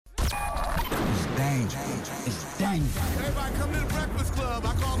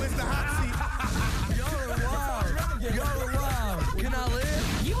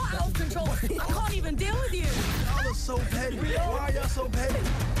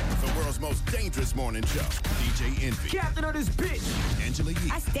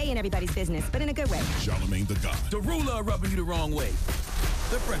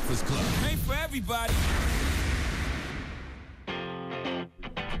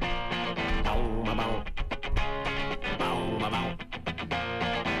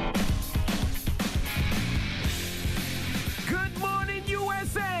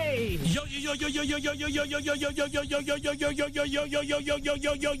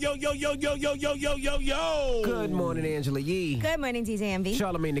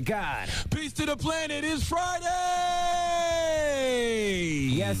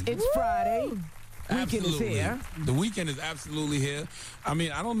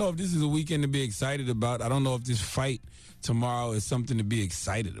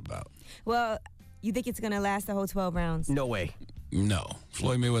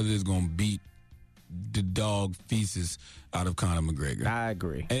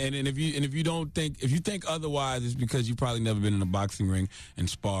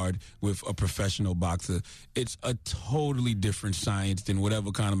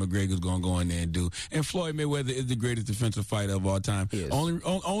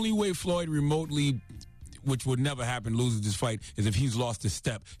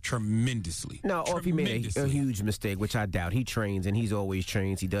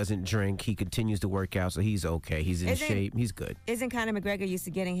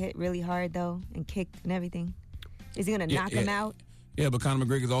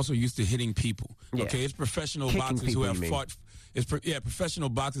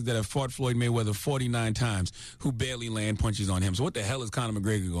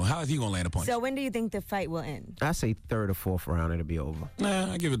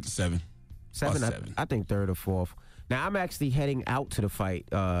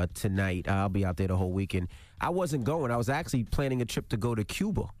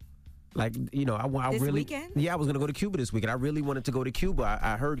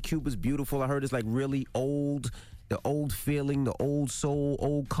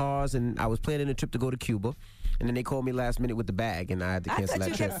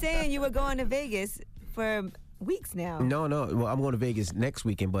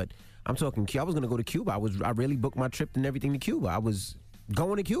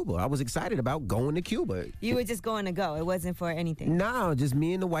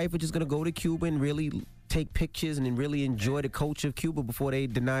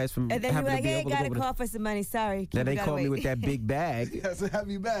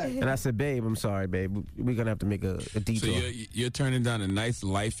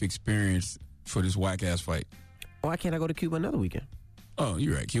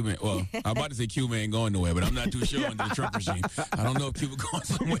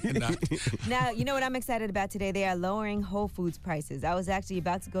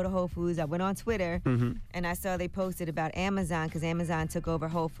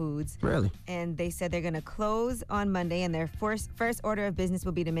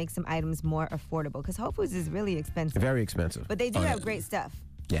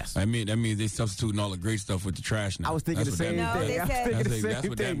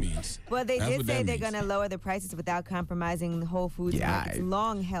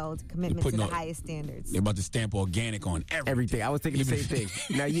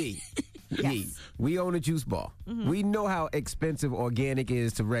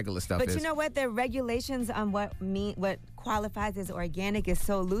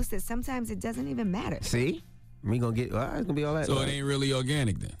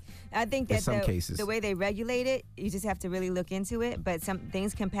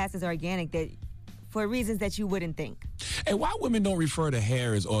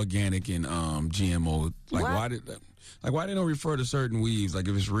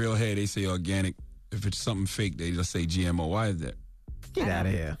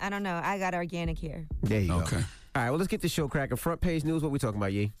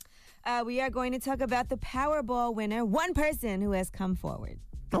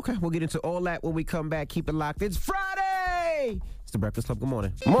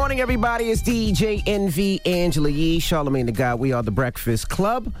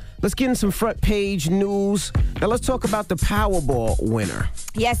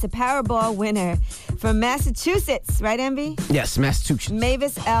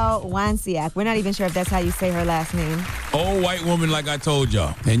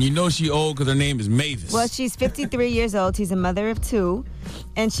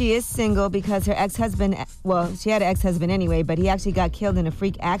And she is single because her ex-husband, well, she had an ex-husband anyway, but he actually got killed in a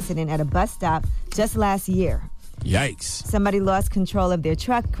freak accident at a bus stop just last year. Yikes. Somebody lost control of their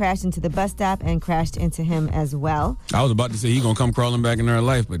truck, crashed into the bus stop, and crashed into him as well. I was about to say he's going to come crawling back in her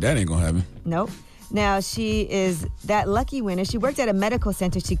life, but that ain't going to happen. Nope. Now, she is that lucky winner. She worked at a medical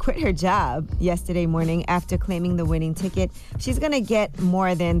center. She quit her job yesterday morning after claiming the winning ticket. She's going to get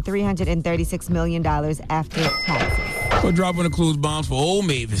more than $336 million after taxes. We're dropping the clues bombs for old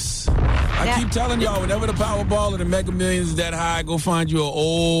Mavis. I keep telling y'all, whenever the Powerball or the Mega Millions is that high, go find you an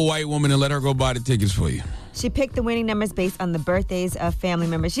old white woman and let her go buy the tickets for you. She picked the winning numbers based on the birthdays of family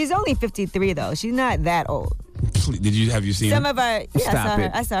members. She's only 53, though. She's not that old. Have you seen Some her? of our,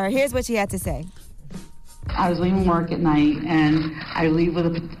 yeah, I saw her. Here's what she had to say. I was leaving work at night, and I leave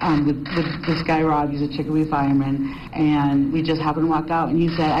with this guy, Rob. He's a Chicopee fireman, and we just happened to walk out, and he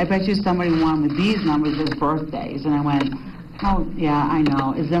said, I bet you somebody won with these numbers as birthdays. And I went, oh, yeah, I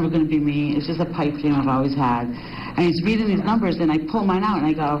know. It's never going to be me. It's just a pipe dream I've always had. And he's reading these numbers, and I pull mine out, and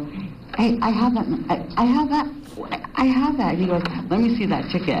I go, hey, I have that. I have that. I have that. He goes, let me see that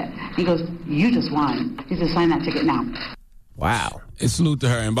ticket. He goes, you just won. He says, sign that ticket now. Wow. It's salute to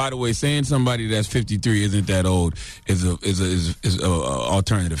her. And by the way, saying somebody that's 53 isn't that old is a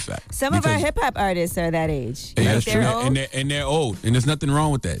alternative fact. Some of our hip hop artists are that age. Yeah, Like, that's they're true. old. And they're old. And there's nothing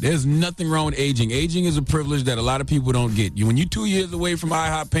wrong with that. There's nothing wrong with aging. Aging is a privilege that a lot of people don't get. When you're 2 years away from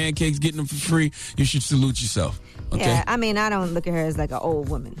IHOP pancakes, getting them for free, you should salute yourself. Okay? Yeah, I mean, I don't look at her as like an old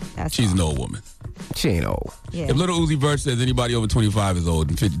woman. She's all. an old woman. She ain't old. Yeah. If Little Uzi Vert says anybody over 25 is old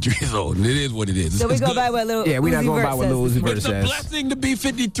and 53 is old, and it is what it is. So we It's go good. by what little. Yeah, we're not Uzi going Vert by what says Lil Uzi this Vert It's says. a blessing to be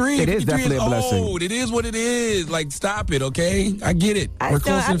 53. It is 53 definitely a blessing. Old. It is what it is. Like, stop it, okay? I get it. I'm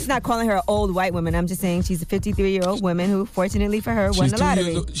just not calling her an old white woman. I'm just saying she's a 53-year-old woman who, fortunately for her, won the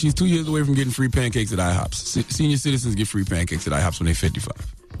lottery. She's 2 years away from getting free pancakes at IHOPs. Senior citizens get free pancakes at IHOPs when they're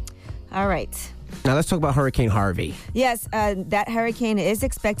 55. All right. Now let's talk about Hurricane Harvey. Yes, that hurricane is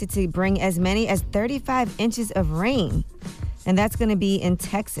expected to bring as many as 35 inches of rain. And that's going to be in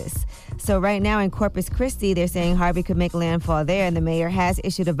Texas. So right now in Corpus Christi, they're saying Harvey could make landfall there, and the mayor has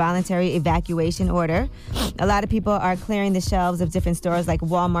issued a voluntary evacuation order. A lot of people are clearing the shelves of different stores like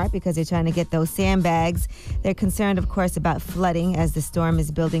Walmart because they're trying to get those sandbags. They're concerned, of course, about flooding as the storm is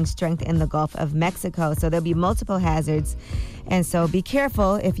building strength in the Gulf of Mexico. So there'll be multiple hazards. And so be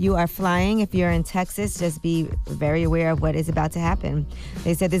careful if you are flying. If you're in Texas, just be very aware of what is about to happen.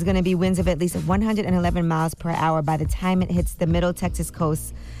 They said there's going to be winds of at least 111 miles per hour by the time it hits the middle Texas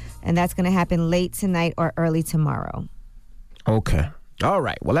coast. And that's going to happen late tonight or early tomorrow. Okay. All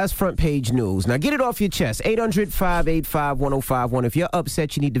right. Well, that's front page news. Now get it off your chest. 800-585-1051. If you're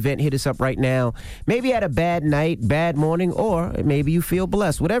upset, you need to vent, hit us up right now. Maybe you had a bad night, bad morning, or maybe you feel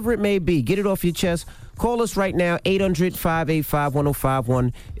blessed. Whatever it may be, get it off your chest. Call us right now,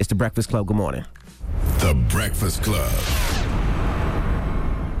 800-585-1051. It's The Breakfast Club. Good morning. The Breakfast Club.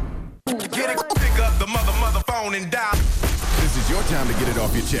 Get it, pick up the mother phone and dial. This is your time to get it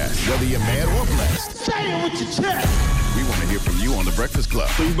off your chest, whether you're mad or blessed. Say it with your chest. We want to hear from you on The Breakfast Club.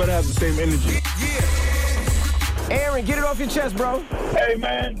 So you better have the same energy. Aaron, get it off your chest, bro. Hey,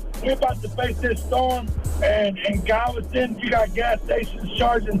 man, we're about to face this storm, and in Galveston, you got gas stations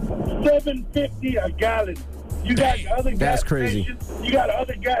charging $7.50 a gallon. You got other That's gas crazy. stations. You got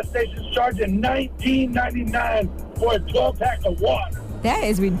other gas stations charging $19.99 for a 12-pack of water. That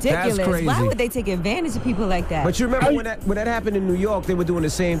is ridiculous. That's crazy. Why would they take advantage of people like that? But you remember when that happened in New York, they were doing the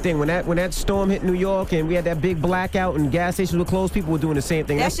same thing. When that storm hit New York and we had that big blackout and gas stations were closed, people were doing the same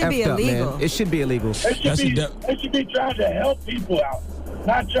thing. That That's should be effed up, illegal. man. It should be illegal. They should be trying to help people out,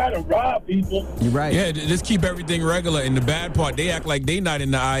 not try to rob people. You're right. Yeah, just keep everything regular. And the bad part, they act like they not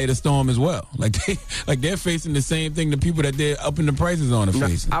in the eye of the storm as well. Like they're facing the same thing the people that they're upping the prices on are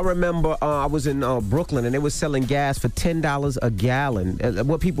facing. I remember I was in Brooklyn and they were selling gas for $10 a gallon.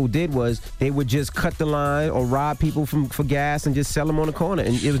 What people did was they would just cut the line or rob people for gas and just sell them on the corner.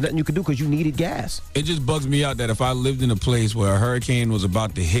 And it was nothing you could do because you needed gas. It just bugs me out that if I lived in a place where a hurricane was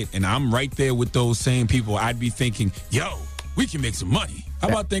about to hit and I'm right there with those same people, I'd be thinking, yo, we can make some money. How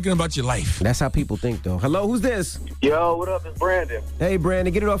about thinking about your life? That's how people think, though. Hello, who's this? Yo, what up? It's Brandon. Hey,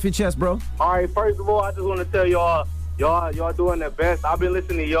 Brandon, get it off your chest, bro. All right, first of all, I just want to tell y'all doing the best. I've been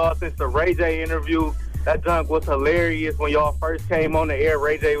listening to y'all since the Ray J interview. That junk was hilarious when y'all first came on the air.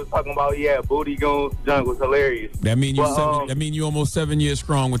 Ray J was talking about, booty goons. Junk was hilarious. That mean you almost 7 years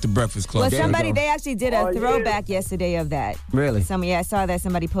strong with the Breakfast Club. Well, they actually did a Oh, throwback yesterday of that. Really? I saw that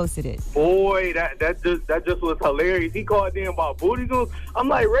somebody posted it. Boy, that just was hilarious. He called in about booty goons. I'm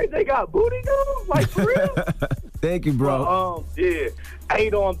like, Ray J got booty goons? Like, for real? Thank you, bro. Yeah.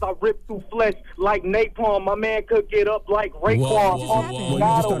 Adams, I rip through flesh like napalm. My man could get up like Raekwon.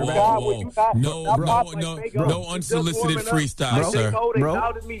 No unsolicited freestyle, sir.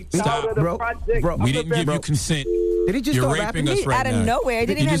 Bro. We didn't give you consent. Did he just You're start raping rapping? us right Out of now. nowhere. It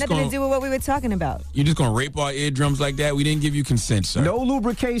didn't have nothing to do with what we were talking about. You're just gonna rape our eardrums like that? We didn't give you consent, sir. No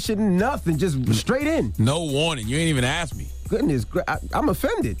lubrication, nothing. Just straight in. No warning. You ain't even asked me. Goodness, I'm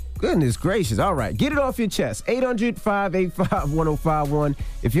offended. Goodness gracious. All right, get it off your chest. 800-585-1051.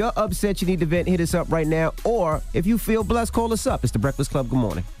 If you're upset, you need to vent, hit us up right now. Or if you feel blessed, call us up. It's The Breakfast Club. Good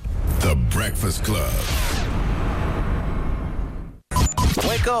morning. The Breakfast Club.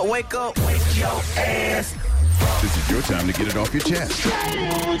 Wake up, wake up. Wake your ass. This is your time to get it off your chest.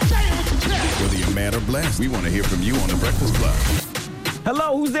 Whether you're mad or blessed, we want to hear from you on The Breakfast Club.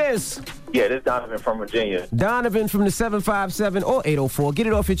 Hello, who's this? Yeah, this is Donovan from Virginia. Donovan from the 757 or 804. Get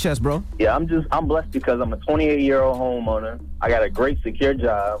it off your chest, bro. Yeah, I'm blessed because I'm a 28-year-old homeowner. I got a great, secure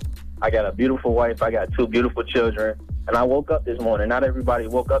job. I got a beautiful wife. I got 2 beautiful children. And I woke up this morning. Not everybody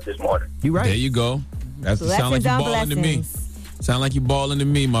woke up this morning. You right. There you go. That sound like you balling to me. Sound like you balling to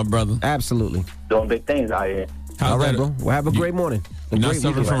me, my brother. Absolutely. Doing big things out here. All right, bro. Well, have a great morning. You're not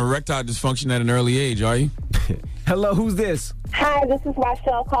suffering from erectile dysfunction at an early age, are you? Hello, who's this? Hi, this is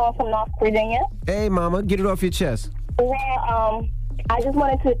Marcelle calling from North Virginia. Hey, mama, get it off your chest. Well, I just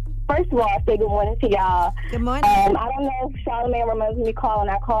wanted to, first of all, say good morning to y'all. Good morning. I don't know if Charlamagne remembers me calling.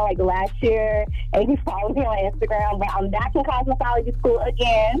 I called like last year, and he followed me on Instagram. But I'm back in cosmetology school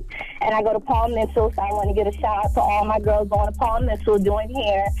again, and I go to Paul Mitchell, so I want to get a shout out to all my girls going to Paul Mitchell doing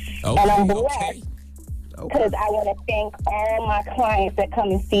hair. And I'm blessed. Because I want to thank all my clients that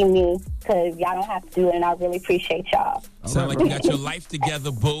come and see me, because y'all don't have to do it, and I really appreciate y'all. Sound like you got your life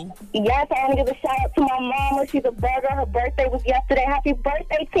together, boo. Yes, I want to give a shout out to my mama. She's a burger. Her birthday was yesterday. Happy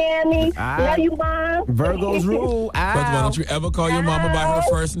birthday, Tammy. Love you, Mom. Virgo's rule. First of all, don't you ever call your mama by her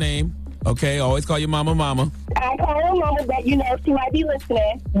first name. Okay, always call your mama mama. I call her mama, but you know she might be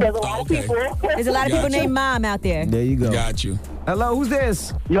listening. There's a lot of people. There's a lot of people named Mom out there. There you go. Got you. Hello, who's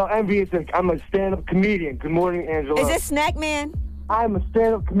this? Yo, Envy, I'm a stand-up comedian. Good morning, Angela. Is this Snack Man? I'm a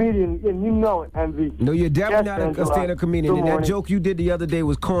stand-up comedian, and you know it, Envy. No, you're definitely not Angela. a stand-up comedian. And that joke you did the other day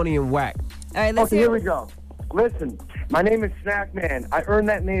was corny and whack. All right, let's Okay, here we go. Listen, my name is Snack Man. I earned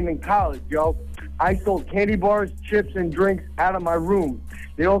that name in college, yo. I sold candy bars, chips, and drinks out of my room.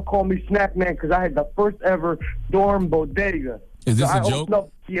 They all call me Snack Man because I had the first ever dorm bodega. Is this a joke?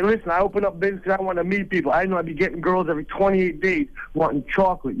 I opened up business because I want to meet people. I know I'd be getting girls every 28 days wanting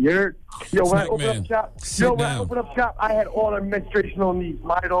chocolate. You heard? Yo, when I opened up shop, I had all their menstruational needs.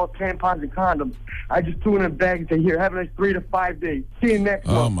 Midol, tampons, and condoms. I just threw in a bag and said, here, have a nice 3 to 5 days. See you next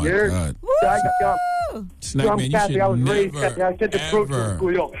month. Oh, my God. Snack Man, you should I was raised never, Catholic. I said to approach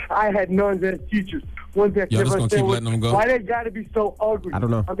school, yo. I had nuns as teachers. One thing I Y'all just gonna keep letting them go? Why they gotta be so ugly? I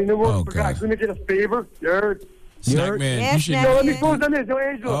don't know. I mean, they work for guys. Let me get a favor. You heard? Snack Man, you should Snack Yo, let Man. me close on this. Yo,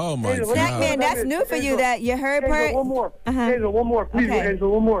 Angela. Oh, my Angela, God. Snack Man, that's new for you, that you heard part. Angela, one more. Uh-huh. Angela, one more. Please, Okay. Angela,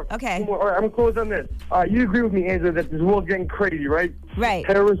 one more. Okay. One more. All right, I'm going to close on this. You agree with me, Angela, that this world's getting crazy, right? Right.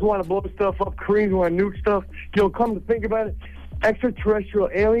 Terrorists want to blow stuff up. Koreans want to nuke stuff. Yo, come to think about it, extraterrestrial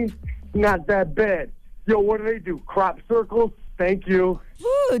aliens, not that bad. Yo, what do? Crop circles? Thank you.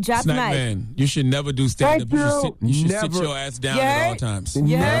 Woo, drop Snack mic. Man, you should never do stand-up. Thank You should sit Never. your ass down at all times.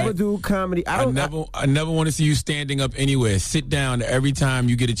 Never do comedy. I never want to see you standing up anywhere. Sit down every time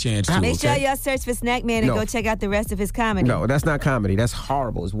you get a chance to. Make sure okay? y'all search for Snack Man and No. go check out the rest of his comedy. No, that's not comedy. That's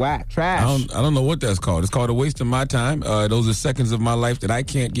horrible. It's whack. Trash. I don't know what that's called. It's called a waste of my time. Those are seconds of my life that I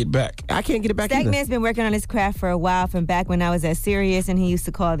can't get back. I can't get it back Snack either. Man's been working on his craft for a while, from back when I was at Sirius and he used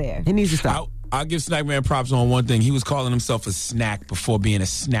to call there. He needs to stop. I'll give Snack Man props on one thing. He was calling himself a snack before being a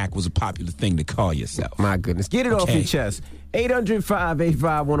snack was a popular thing to call yourself. My goodness. Get it off your chest.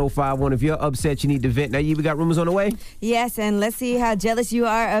 800-585-1051. If you're upset, you need to vent. Now, we got rumors on the way? Yes, and let's see how jealous you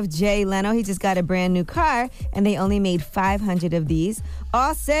are of Jay Leno. He just got a brand new car, and they only made 500 of these.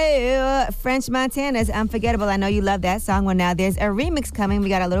 Also, French Montana's Unforgettable. I know you love that song. Well, now there's a remix coming. We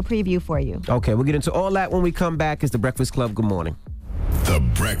got a little preview for you. Okay, we'll get into all that when we come back. It's The Breakfast Club. Good morning. The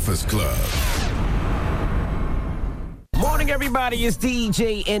Breakfast Club. Morning, everybody. It's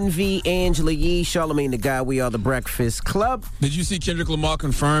DJ NV, Angela Yee, Charlamagne the Guy. We are The Breakfast Club. Did you see Kendrick Lamar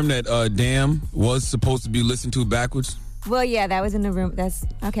confirm that Damn was supposed to be listened to backwards? Well, yeah, that was in the room. That's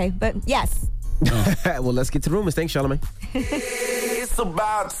okay, but yes. Well, let's get to the rumors. Thanks, Charlamagne. It's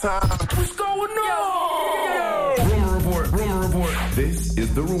about time. What's going on? Rumor report. This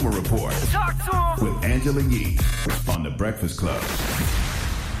is the Rumor Report. Talk to him. With Angela Yee on The Breakfast Club.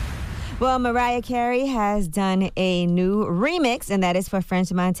 Well, Mariah Carey has done a new remix, and that is for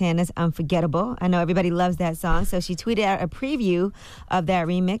French Montana's Unforgettable. I know everybody loves that song, so she tweeted out a preview of that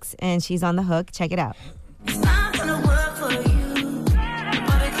remix, and she's on the hook. Check it out. It's not gonna work for you,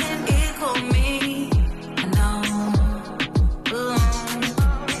 but it can equal me. No.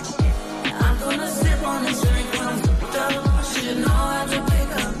 I'm gonna sip on this drink when I'm fucked up. Should know how to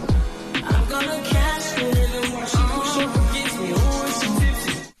pick up. I'm gonna catch it.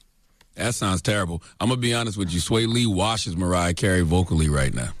 That sounds terrible. I'm going to be honest with you. Sway Lee washes Mariah Carey vocally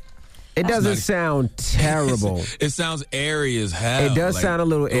right now. It doesn't sound terrible. It sounds airy as hell. It does sound a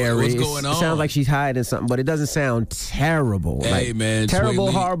little airy. What's going on? It sounds like she's hiding something, but it doesn't sound terrible. Hey, man. Terrible, Sway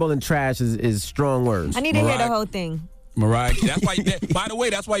Lee, horrible, and trash is strong words. I need to hear the whole thing. Mariah, that's why. By the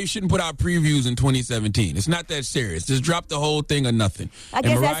way, that's why you shouldn't put out previews in 2017. It's not that serious. Just drop the whole thing or nothing. I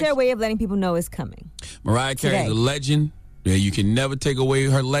guess that's her way of letting people know it's coming. Mariah Carey's a legend. Yeah, you can never take away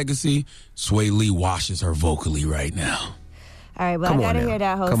her legacy. Sway Lee washes her vocally right now. All right, well, I got to hear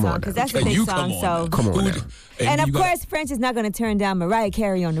that whole song because that's a big song. So, come on now. And of course, French is not going to turn down Mariah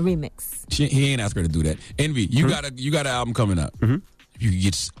Carey on the remix. He ain't asked her to do that. Envy, you got an album coming up. Mm-hmm. If you could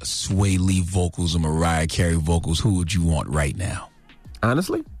get Sway Lee vocals or Mariah Carey vocals, who would you want right now?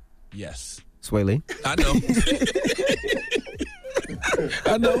 Honestly? Yes. Sway Lee. I know.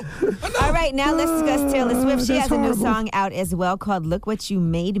 I know. All right, now let's discuss Taylor Swift. She has a new song out as well called Look What You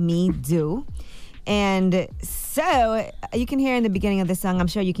Made Me Do. And so you can hear in the beginning of the song, I'm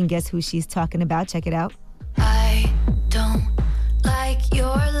sure you can guess who she's talking about. Check it out. I don't like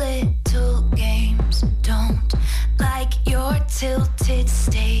your little games. Don't like your tilted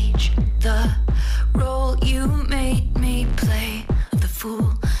stage. The role you made me play of the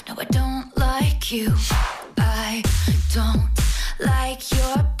fool. No, I don't like you. I don't like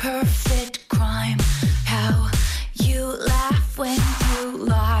your perfect crime. How you laugh when you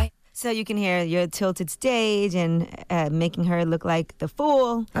lie. So you can hear your tilted stage and making her look like the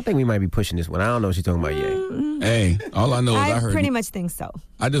fool. I think we might be pushing this one. I don't know what she's talking about yet. Hey, all I know is I heard. I pretty much think so.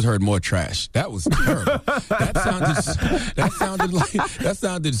 I just heard more trash. That was terrible. that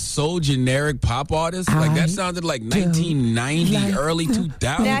sounded so generic pop artist. Like that sounded like 1990, early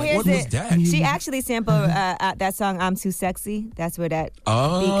 2000. Like, what was that? She actually sampled that song "I'm Too Sexy." That's where that beat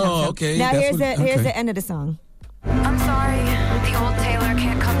comes okay. Now here's the end of the song. I'm sorry, the old Taylor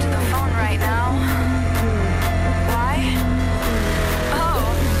can't come to the phone right now. Why?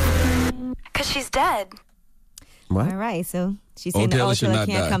 Oh, 'cause she's dead. What? All right, so she's saying the old Taylor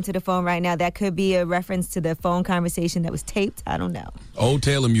can't come to the phone right now. That could be a reference to the phone conversation that was taped. I don't know. Old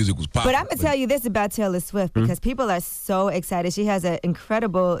Taylor music was popular. But I'm going to tell you this about Taylor Swift because people are so excited. She has an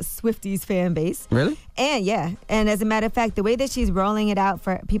incredible Swifties fan base. Really? And as a matter of fact, the way that she's rolling it out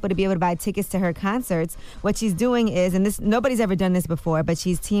for people to be able to buy tickets to her concerts, what she's doing is, and this nobody's ever done this before, but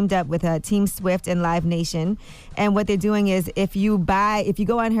she's teamed up with Team Swift and Live Nation. And what they're doing is if you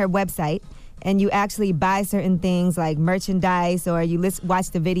go on her website, and you actually buy certain things like merchandise or you watch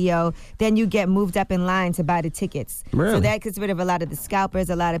the video, then you get moved up in line to buy the tickets. Really? So that gets rid of a lot of the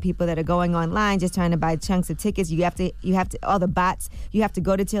scalpers, a lot of people that are going online just trying to buy chunks of tickets. You have to all the bots, you have to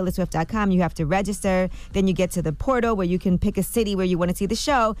go to TaylorSwift.com, you have to register, then you get to the portal where you can pick a city where you want to see the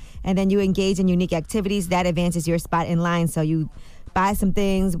show, and then you engage in unique activities. That advances your spot in line, so you buy some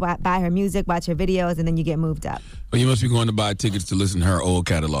things, buy her music, watch her videos, and then you get moved up. Well, you must be going to buy tickets to listen to her old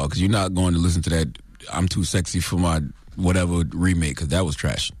catalog because you're not going to listen to that I'm Too Sexy for My whatever remake because that was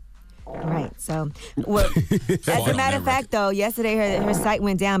trash. Right. So, as a matter of fact, though, yesterday her site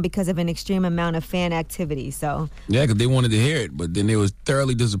went down because of an extreme amount of fan activity. So yeah, because they wanted to hear it, but then they was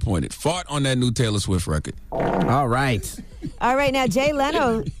thoroughly disappointed. Fought on that new Taylor Swift record. All right. All right. Now, Jay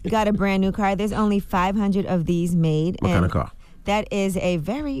Leno got a brand new car. There's only 500 of these made. What kind of car? That is a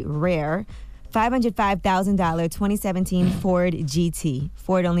very rare $505,000 2017 Ford GT.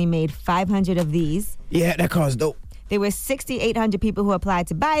 Ford only made 500 of these. Yeah, that car's dope. There were 6,800 people who applied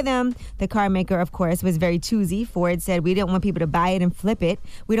to buy them. The car maker, of course, was very choosy. Ford said, we don't want people to buy it and flip it.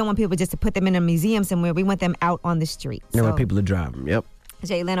 We don't want people just to put them in a museum somewhere. We want them out on the street. You want people to drive them, yep.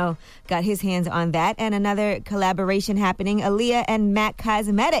 Jay Leno got his hands on that. And another collaboration happening, Aaliyah and MAC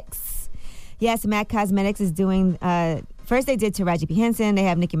Cosmetics. Yes, MAC Cosmetics is doing... First, they did Taraji P. Henson. They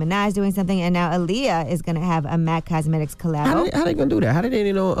have Nicki Minaj doing something. And now Aaliyah is going to have a MAC Cosmetics collab. How they going to do that? How did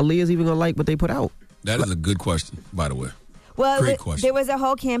they know Aaliyah's even going to like what they put out? That is a good question, by the way. Well, Great question. There was a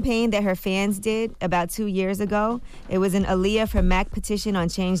whole campaign that her fans did about 2 years ago. It was an Aaliyah for MAC petition on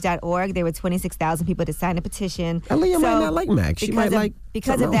change.org. There were 26,000 people to sign a petition. Aaliyah might not like MAC. She might like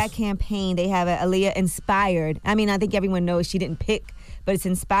because of that campaign, they have a Aaliyah inspired. I mean, I think everyone knows she didn't pick, but it's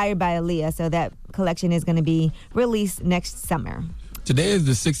inspired by Aaliyah. So that collection is going to be released next summer. Today is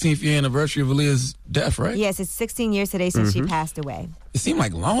the 16th year anniversary of Aaliyah's death, right? Yes, it's 16 years today since she passed away. It seemed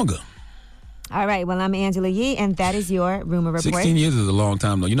like longer. All right, well, I'm Angela Yee, and that is your rumor report. 16 years is a long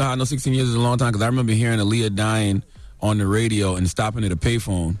time, though. You know how I know 16 years is a long time? Because I remember hearing Aaliyah dying on the radio and stopping at a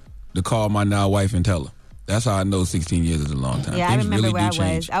payphone to call my now wife and tell her. That's how I know 16 years is a long time. Yeah, Things I remember really where I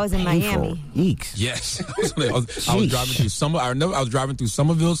change. was. I was in Miami. Yeeks. Yes. I was driving through I was driving through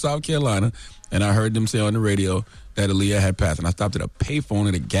Somerville, South Carolina, and I heard them say on the radio that Aaliyah had passed. And I stopped at a payphone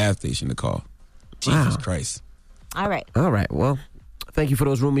at a gas station to call. Jesus Christ. All right. All right, well, thank you for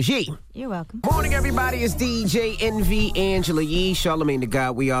those rumors, Yee. You're welcome. Morning, everybody. It's DJ NV, Angela Yee, Charlamagne the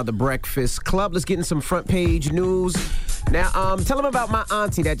God. We are the Breakfast Club. Let's get in some front page news. Now, tell them about my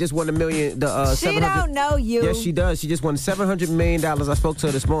auntie that just won $1 million. She don't know you. Yes, she does. She just won $700 million. I spoke to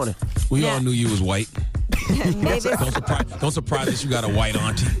her this morning. We all knew you was white. Mavis. Don't surprise us you got a white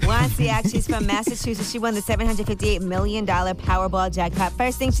auntie. Wansiak, she's from Massachusetts. She won the $758 million Powerball jackpot.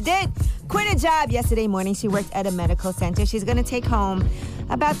 First thing she did, quit a job yesterday morning. She worked at a medical center. She's going to take home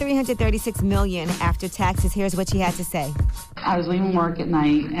about $336 million after taxes. Here's what she had to say. I was leaving work at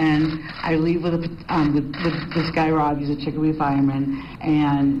night, and I leave with this guy, Rob. He's a Chicopee fireman,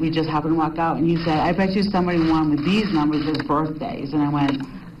 and we just happened to walk out, and he said, I bet you somebody won with these numbers as birthdays. And I went,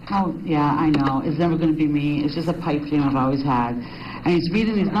 oh, yeah, I know. It's never going to be me. It's just a pipe dream I've always had. And he's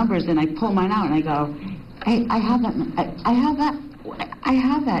reading these numbers, and I pull mine out, and I go, hey, I have that. I have that. I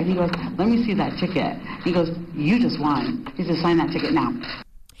have that. And he goes, let me see that ticket. He goes, you just won. He says, sign that ticket now.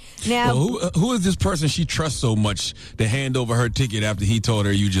 Now, well, who is this person she trusts so much to hand over her ticket after he told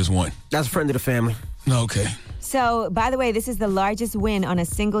her you just won? That's a friend of the family. Okay. So, by the way, this is the largest win on a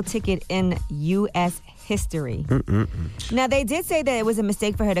single ticket in U.S. history. Now, they did say that it was a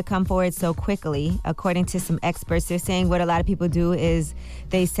mistake for her to come forward so quickly. According to some experts, they're saying what a lot of people do is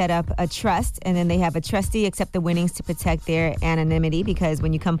they set up a trust, and then they have a trustee accept the winnings to protect their anonymity, because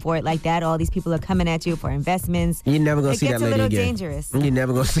when you come forward like that, all these people are coming at you for investments. You're never going to see that lady again. It gets a little dangerous. You're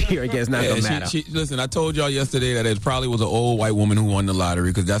never going to see her again. It's not going to matter. Listen, I told y'all yesterday that it probably was an old white woman who won the lottery,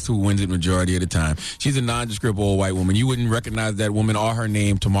 because that's who wins it majority of the time. She's a nondescript old white woman. You wouldn't recognize that woman or her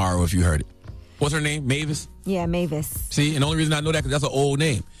name tomorrow if you heard it. What's her name? Mavis? Yeah, Mavis. See, and the only reason I know that because that's an old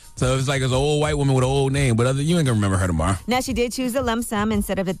name. So it's like it's an old white woman with an old name, but you ain't going to remember her tomorrow. Now, she did choose a lump sum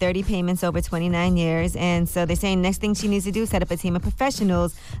instead of the 30 payments over 29 years. And so they're saying next thing she needs to do is set up a team of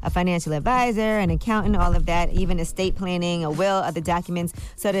professionals, a financial advisor, an accountant, all of that, even estate planning, a will, other documents,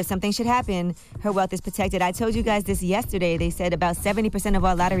 so that if something should happen, her wealth is protected. I told you guys this yesterday. They said about 70% of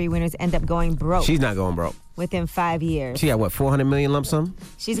all lottery winners end up going broke. She's not going broke. Within 5 years. She got, what, $400 million lump sum?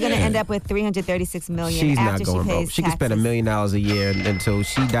 She's going to end up with $336 million She's after not going she pays broke. She can spend $1 million a year until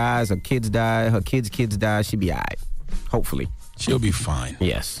she dies, her kids die, her kids' kids die. She'll be all right. Hopefully. She'll be fine.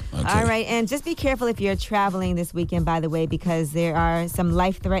 Yes. Okay. All right, and just be careful if you're traveling this weekend, by the way, because there are some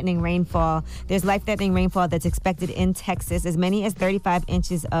life-threatening rainfall. There's life-threatening rainfall that's expected in Texas, as many as 35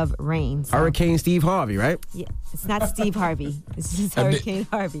 inches of rain. So, Hurricane Steve Harvey, right? Yeah, it's not Steve Harvey. It's just Hurricane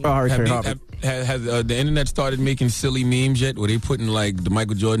Harvey. Oh, Hurricane Harvey. Has the internet started making silly memes yet, where they putting like the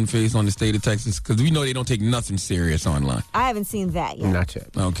Michael Jordan face on the state of Texas? Because we know they don't take nothing serious online. I haven't seen that yet. Not yet.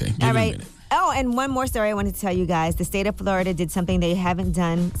 Okay, give All it right. a minute. Oh, and one more story I wanted to tell you guys. The state of Florida did something they haven't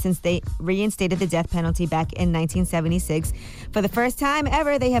done since they reinstated the death penalty back in 1976. For the first time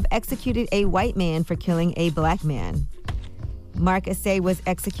ever, they have executed a white man for killing a black man. Mark Assay was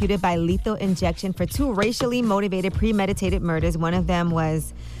executed by lethal injection for 2 racially motivated premeditated murders. One of them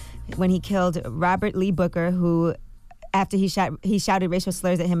was when he killed Robert Lee Booker, who after he shouted racial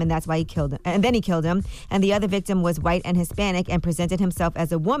slurs at him, and that's why he killed him. And then he killed him. And the other victim was white and Hispanic and presented himself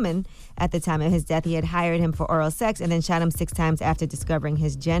as a woman at the time of his death. He had hired him for oral sex and then shot him 6 times after discovering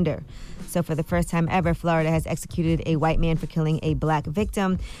his gender. So for the first time ever, Florida has executed a white man for killing a black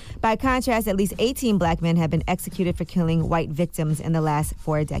victim. By contrast, at least 18 black men have been executed for killing white victims in the last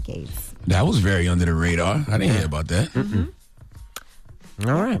 4 decades. That was very under the radar. I didn't hear about that. Mm-hmm.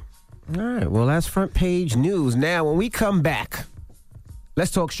 All right. All right, well, that's front page news. Now, when we come back,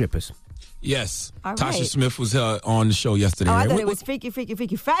 let's talk strippers. Yes. All Tasha right. Smith was on the show yesterday, Oh, right? I thought it was Freaky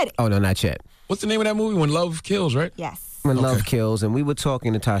Friday. Oh, no, not yet. What's the name of that movie? When Love Kills, right? Yes. When Love Kills, and we were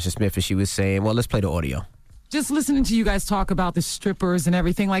talking to Tasha Smith, and she was saying, well, let's play the audio. Just listening to you guys talk about the strippers and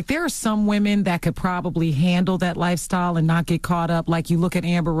everything, like there are some women that could probably handle that lifestyle and not get caught up. Like you look at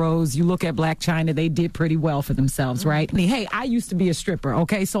Amber Rose, you look at Blac Chyna, they did pretty well for themselves, right? Hey, I used to be a stripper,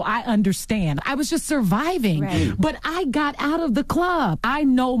 okay? So I understand. I was just surviving, but I got out of the club. I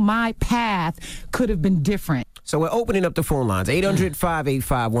know my path could have been different. So we're opening up the phone lines,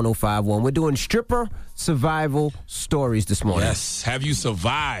 800-585-1051. We're doing stripper survival stories this morning. Yes. Have you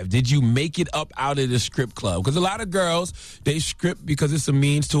survived? Did you make it up out of the strip club? Because a lot of girls, they strip because it's a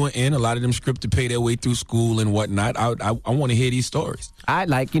means to an end. A lot of them strip to pay their way through school and whatnot. I want to hear these stories.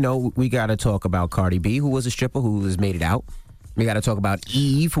 We got to talk about Cardi B, who was a stripper who has made it out. We got to talk about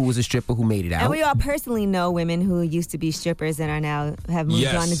Eve, who was a stripper who made it out. And we all personally know women who used to be strippers and are now have moved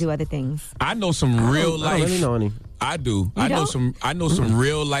on to do other things. I know some real life. I don't really know any. I do. You I know some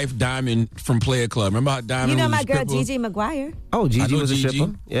real life Diamond from Player Club. Remember how Diamond? You know was my a girl stripper? Gigi McGuire. Oh, Gigi was a Gigi.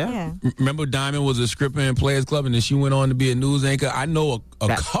 stripper. Yeah. Remember Diamond was a stripper in Players Club, and then she went on to be a news anchor. I know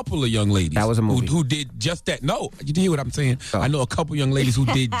a couple of young ladies. That was a movie. Who did just that. No, you hear what I'm saying? Oh. I know a couple young ladies who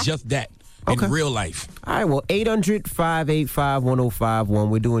did just that. In real life. All right, well, 800-585-1051.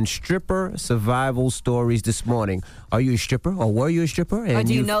 We're doing stripper survival stories this morning. Are you a stripper or were you a stripper? Or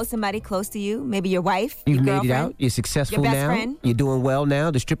do you know somebody close to you? Maybe your wife, You've your made girlfriend, it out. You're successful your best now. friend. You're doing well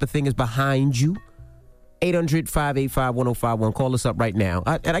now. The stripper thing is behind you. 800-585-1051. Call us up right now.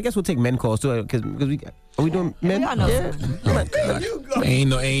 And I guess we'll take men calls too, because are we doing men? We all know Ain't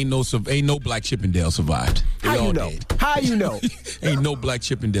no Black Chippendale survived. They How all you know? dead. How you know? Ain't no Black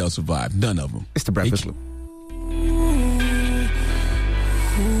Chippendale survived. None of them. It's the Breakfast Club.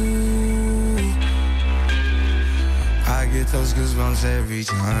 I get those goosebumps every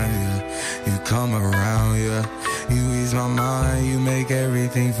time, yeah. You come around, yeah. You ease my mind, you make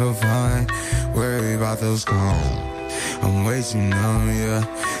everything feel fine. Worry about those calls. I'm way too numb, yeah.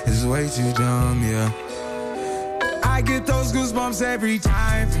 It's way too dumb, yeah. I get those goosebumps every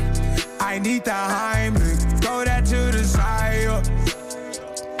time. I need the Heimlich, throw that to the side, yeah.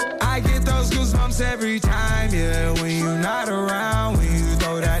 I get those goosebumps every time, yeah. When you're not around, when you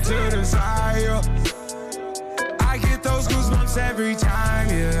throw that to the side, yeah. I get those goosebumps every time,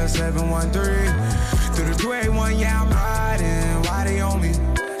 yeah. 713 through the 281, yeah, I'm riding. Why they on me?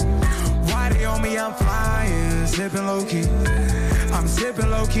 Why they on me? I'm flying, sipping low key. I'm sipping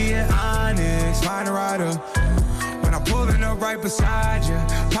low key at Onyx, find a rider. When I'm pulling up right beside you,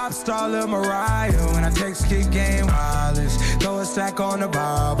 pop star Lil Mariah. When I text kick game wireless, throw a stack on the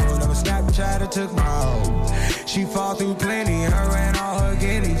Bible. Never Snapchat or took my hoe. She fall through plenty, her and all her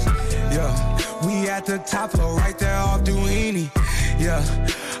guineas. Yeah, we at the top floor, right there off Duini. Yeah,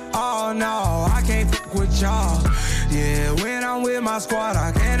 oh no, I can't fuck with y'all. Yeah, when I'm with my squad,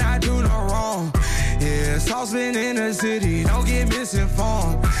 I cannot do no wrong. Yeah, saucepan in the city, don't get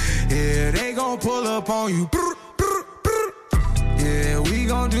misinformed. Yeah, they gon' pull up on you. Yeah, we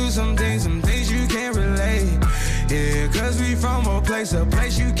gon' do some things you can't relate. Yeah, cause we from a place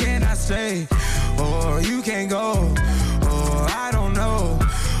you cannot stay. Or you can't go, or I don't know.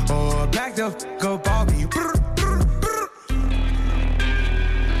 Or back the fuck up off me.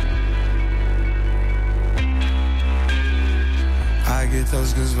 I get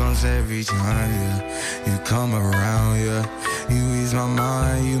those goosebumps every time, yeah. You come around, yeah. You ease my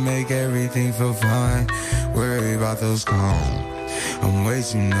mind, you make everything feel fine. Worry about those calls. I'm way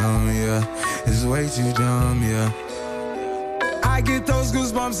too numb, yeah. It's way too dumb, yeah. I get those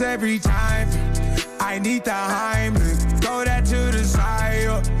goosebumps every time. I need the Heimlich, throw that to the side,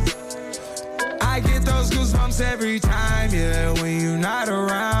 yeah. I get those goosebumps every time, yeah. When you're not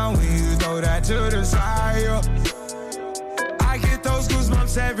around, when you throw that to the side, yeah. I get those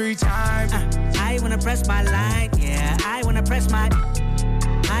goosebumps every time. I wanna press my line, yeah. I wanna press my...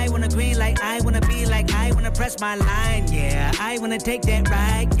 I wanna green like I wanna be like I wanna press my line, yeah. I wanna take that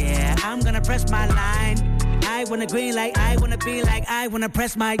ride, yeah. I'm gonna press my line. I wanna green like I wanna be like I wanna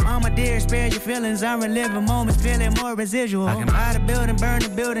press my... Mama dear, spare your feelings. I'm reliving moments, feeling more residual. I can buy the building, burn the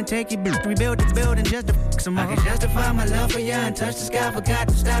building, take your rebuild the building just to fuck some more. I can justify my love for you and touch the sky, forgot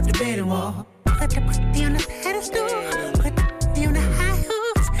to stop the debating war. Put the pussy on the pedestal, put the pussy on the high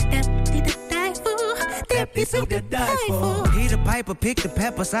hoops, that pussy to die for. That pussy to die for. He the piper, pick the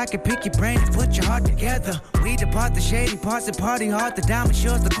peppers. I can pick your brain and put your heart together. We depart the shady parts and party hard. The diamond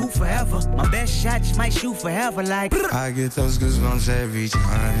shows the cool forever. My best shot just might shoot forever like. I get those goosebumps every time,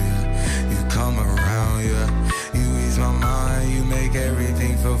 yeah. You come around, yeah. You ease my mind, you make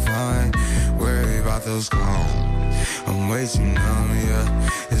everything feel fine. Worry about those calls. I'm way too numb, yeah.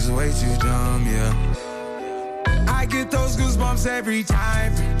 It's way too dumb, yeah. I get those goosebumps every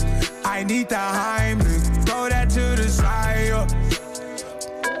time. I need the Heimlich, throw that to the side, yeah.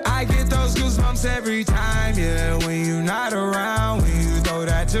 I get those goosebumps every time, yeah. When you're not around, when you throw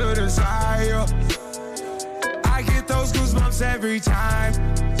that to the side, yeah. I get those goosebumps every time.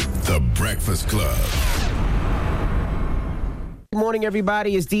 The Breakfast Club. Good morning,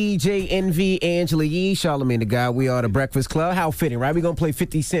 everybody. It's DJ Envy, Angela Yee, Charlamagne the God. We are the Breakfast Club. How fitting, right? We're going to play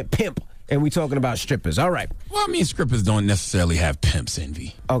 50 Cent Pimp And we talking about strippers. All right. Well, I mean, strippers don't necessarily have pimps,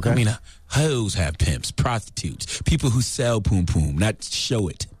 Envy. Okay. I mean, hoes have pimps, prostitutes, people who sell poom poom, not show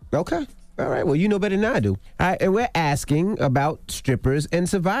it. Okay. All right. Well, you know better than I do. All right, and we're asking about strippers and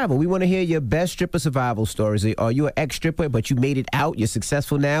survival. We want to hear your best stripper survival stories. Are you an ex-stripper, but you made it out? You're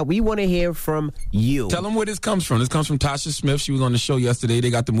successful now? We want to hear from you. Tell them where this comes from. This comes from Tasha Smith. She was on the show yesterday.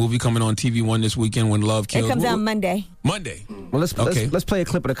 They got the movie coming on TV1 this weekend, When Love Kills. It comes out Monday. Monday. Well, let's play a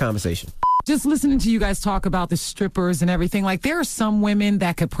clip of the conversation. Just listening to you guys talk about the strippers and everything, like there are some women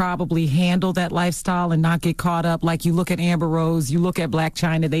that could probably handle that lifestyle and not get caught up. Like you look at Amber Rose, you look at Black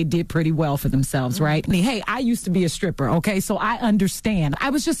China, they did pretty well for themselves, right? Hey, I used to be a stripper, okay? So I understand.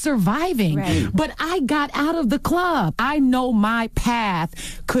 I was just surviving, but I got out of the club. I know my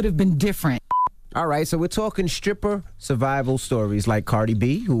path could have been different. All right, so we're talking stripper survival stories like Cardi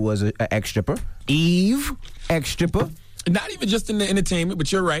B, who was an ex-stripper, Eve, ex-stripper. Not even just in the entertainment,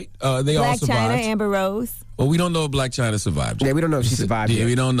 but you're right. They all Black survived. China, Amber Rose. Well, we don't know if Black China survived. Yeah, we don't know if she survived. Yeah,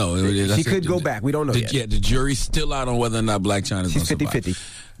 we don't know. She could go back. We don't know yet. Yeah, the jury's still out on whether or not Black China's going to survive. She's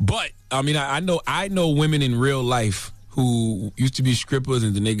 50-50. But, I mean, I know women in real life who used to be strippers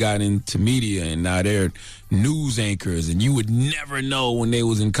and then they got into media and now they're news anchors and you would never know when they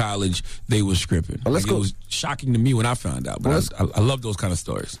was in college they were stripping. Well, It was shocking to me when I found out, but I love those kind of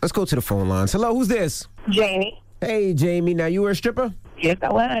stories. Let's go to the phone lines. Hello, who's this? Jamie. Hey, Jamie. Now, you were a stripper? Yes,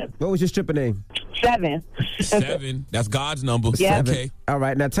 I was. What was your stripper name? 7. 7. That's God's number. Yeah. Okay. All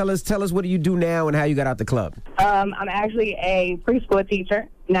right. Now, tell us what do you do now and how you got out the club? I'm actually a preschool teacher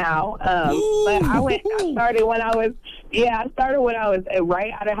now. But I started when I was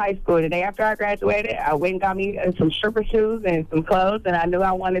right out of high school. The day after I graduated, I went and got me some stripper shoes and some clothes, and I knew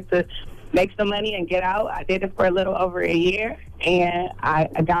I wanted to make some money and get out. I did it for a little over a year, and I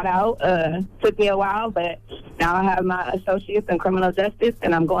got out. Took me a while, but now I have my associates in criminal justice,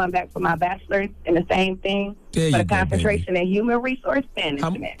 and I'm going back for my bachelor's in the same thing, but a concentration in human resource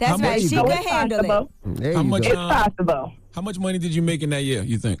management. That's right. She could handle it. It's possible. How much money did you make in that year,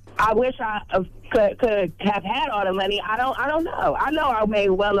 you think? I wish I could have had all the money. I don't know. I know I made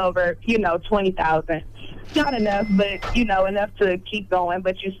well over, $20,000. Not enough, but, enough to keep going,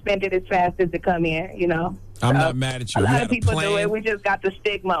 but you spend it as fast as it come in, I'm not mad at you. A lot of people do it. We just got the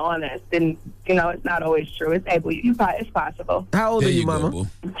stigma on us, and it's not always true. It's possible. How old are you, Mama?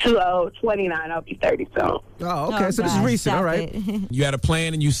 29. I'll be 30 soon. Oh, okay. So this is recent. All right. You had a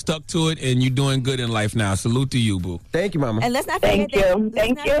plan and you stuck to it, and you're doing good in life now. Salute to you, boo. Thank you, Mama. And let's not forget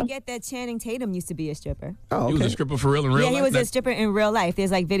forget that Channing Tatum used to be a stripper. Oh, okay. He was a stripper for real in real life? Yeah, he was a stripper in real life. There's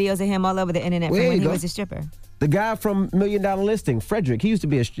videos of him all over the internet from when he was a stripper. The guy from $1 Million Listing, Frederick, he used to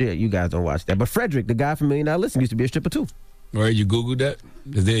be a stripper. You guys don't watch that. But Frederick, the guy from $1 Million Listing, used to be a stripper too. All right, you Googled that?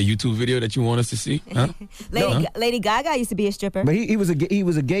 Is there a YouTube video that you want us to see? Huh? Lady Gaga used to be a stripper. But he was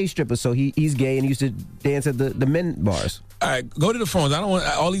a gay stripper, so he's gay and he used to dance at the men bars. All right, go to the phones. I don't want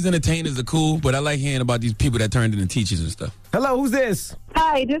all these entertainers are cool, but I like hearing about these people that turned into teachers and stuff. Hello, who's this?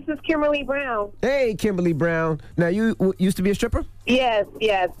 Hi, this is Kimberly Brown. Hey, Kimberly Brown. Now, you used to be a stripper? Yes,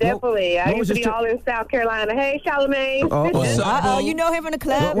 definitely. I used to be all in South Carolina. Hey, Charlamagne. Uh-oh, you know him from the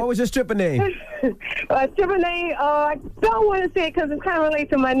club? What was your stripper name? Stripper name, I don't want to say it because it's kind of related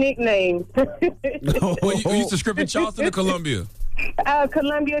to my nickname. Well, you used to strip in Charleston or Columbia?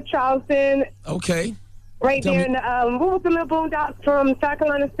 Columbia, Charleston. Okay. Right there in the, what was the little boondocks from South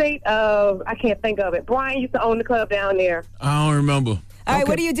Carolina State? I can't think of it. Brian used to own the club down there. I don't remember. All right,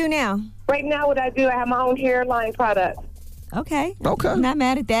 what do you do now? Right now, what I do, I have my own hairline products. Okay. Okay. Not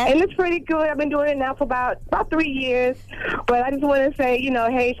mad at that. And it's pretty good. I've been doing it now for about 3 years. But I just want to say,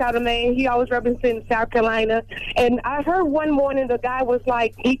 hey, Charlamagne, he always represents South Carolina. And I heard one morning the guy was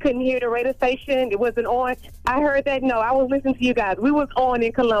like, he couldn't hear the radio station. It wasn't on. I heard that. No, I was listening to you guys. We was on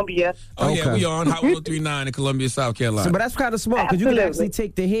in Columbia. Oh, yeah, we on Hot 103.9 in Columbia, South Carolina. But that's kind of smart because you can actually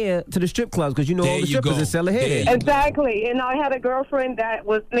take the hair to the strip clubs because all the strippers that sell the hair. Exactly. And I had a girlfriend that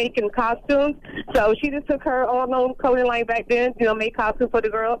was making costumes. So she just took her own clothing line back then, made costumes for the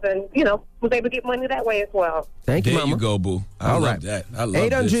girls and, was able to get money that way as well. Thank you, Mama. There you go, boo. I love that. I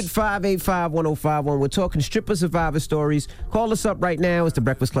love 800-585-1051. We're talking stripper survivor stories. Call us up right now. It's The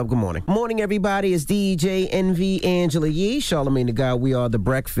Breakfast Club. Good morning. Morning, everybody. It's DJ NV Angela Yee, Charlamagne the Guy. We are The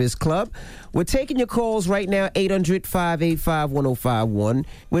Breakfast Club. We're taking your calls right now, 800-585-1051.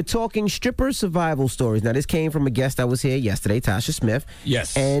 We're talking stripper survival stories. Now, this came from a guest that was here yesterday, Tasha Smith.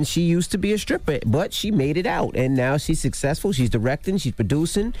 Yes. And she used to be a stripper, but she made it out, and now she's successful. successful. She's directing, she's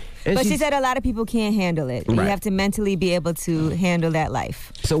producing. And But she said a lot of people can't handle it. Right. You have to mentally be able to handle that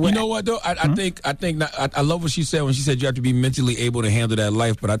life. So you know what though? I think I love what she said when she said you have to be mentally able to handle that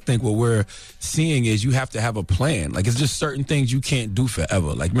life. But I think what we're seeing is you have to have a plan. Like it's just certain things you can't do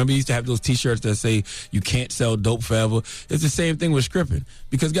forever. Like remember you used to have those T-shirts that say you can't sell dope forever. It's the same thing with stripping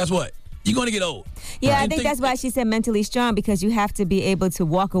because guess what? You're going to get old. Yeah, Right. I think that's why she said mentally strong, because you have to be able to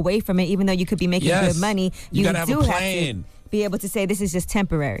walk away from it, even though you could be making Yes. good money. You gotta have a do plan. have to be able to say this is just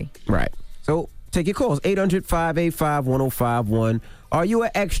temporary. Right. So take your calls. 800-585-1051. Are you an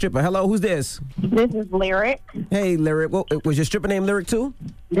ex-stripper? Hello, who's this? This is Lyric. Hey, Lyric. What, was your stripper name Lyric too?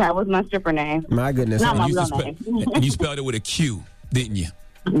 That was my stripper name. My goodness. Not my You real used to name. and you spelled it with a Q, didn't you?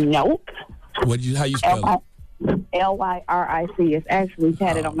 Nope. How you spell it? Lyric. It's actually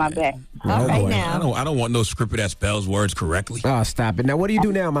tatted on my back. All right boy. now. I don't want no scripper that spells words correctly. Oh, stop it. Now, what do you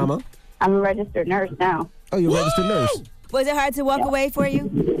do now, Mama? I'm a registered nurse now. Oh, you're a registered nurse. Was it hard to walk away for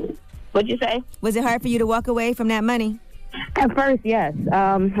you? What'd you say? Was it hard for you to walk away from that money? At first, yes.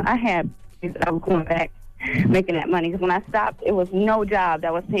 I had I was going back making that money. Because when I stopped, it was no job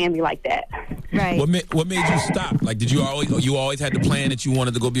that was paying me like that. Right. What made you stop? Like, did you always had the plan that you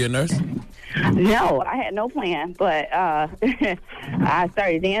wanted to go be a nurse? No, I had no plan. But I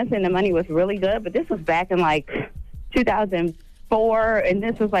started dancing. The money was really good. But this was back in like 2004, and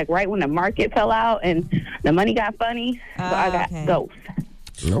this was like right when the market fell out and the money got funny. So I got ghost.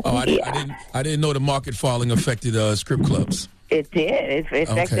 Oh, I didn't know the market falling affected strip clubs. It did. It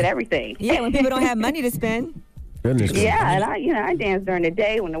affected everything. Yeah, when people don't have money to spend. Goodness. Yeah, and I danced during the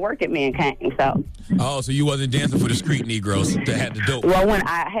day when the working man came. So. Oh, so you wasn't dancing for the street Negroes that had the dope. Well, when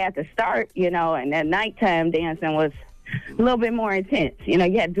I had to start, and at nighttime dancing was a little bit more intense. You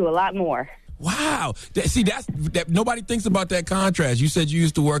had to do a lot more. Wow. That nobody thinks about that contrast. You said you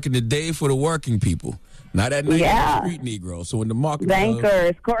used to work in the day for the working people. Not at night for the street Negro. So when the market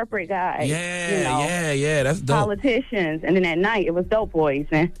bankers, corporate guys. Yeah, that's dope. Politicians, and then at night it was dope boys,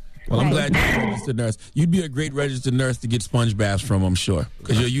 man. Well, I'm glad you're a registered nurse. You'd be a great registered nurse to get sponge baths from, I'm sure,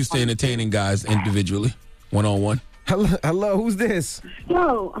 because you're used to entertaining guys individually, one-on-one. Hello, who's this?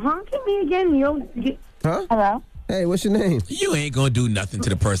 Yo, honk at me again. Huh? Hello? Hey, what's your name? You ain't gonna do nothing to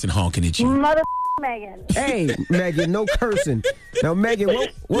the person honking at you. Mother Megan. Hey, Megan, no cursing. Now, Megan,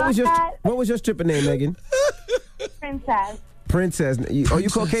 what was your stripper name, Megan? Princess. Princess. Are you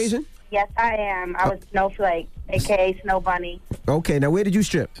Caucasian? Yes, I am. I was Snowflake, a.k.a. Snow Bunny. Okay, now where did you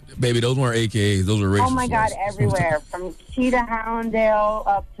strip? Baby, those weren't AKAs. Those were racist. Oh, my God, everywhere. From Cheetah Hallandale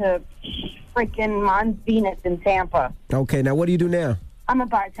up to freaking Mons Venus in Tampa. Okay, now what do you do now? I'm a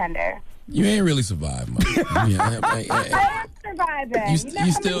bartender. You ain't really survived, man. I am surviving. You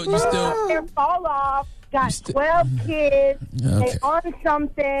still They fall off. Got 12 kids. Okay. They own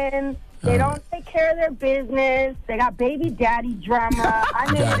something. They don't take care of their business. They got baby daddy drama.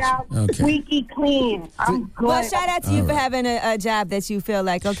 I made it out squeaky clean. I'm good. Well, shout out to you for having a job that you feel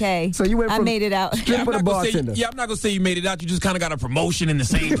like, okay, so you went from I made it out. Stripper to bartender. I'm not going to say you made it out. You just kind of got a promotion in the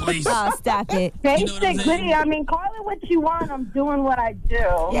same place. Oh, stop it. Basically, I mean, call it what you want. I'm doing what I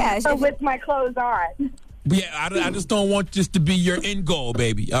do. Yeah, so with my clothes on. Yeah, I just don't want this to be your end goal,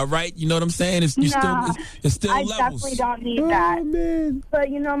 baby. All right, you know what I'm saying? It's still I levels. definitely don't need that. Man. But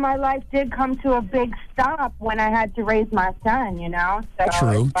my life did come to a big stop when I had to raise my son. So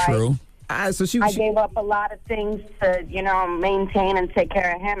True. I gave up a lot of things to maintain and take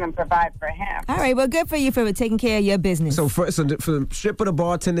care of him and provide for him. All right, well, good for you for taking care of your business. So for stripper to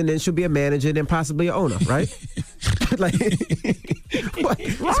bartender, then she'll be a manager, then possibly an owner, right? Why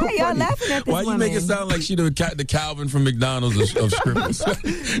are y'all laughing at this Why you make it sound like she the Calvin from McDonald's of strippers?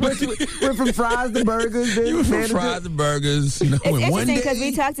 Went from fries to burgers. Then you went from fries to burgers. It's interesting because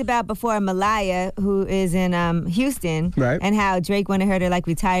we talked about before Malaya, who is in Houston, right, and how Drake wanted her to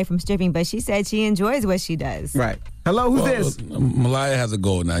retire from stripping, but she said she enjoys what she does. Right. Hello, who's this? Malaya has a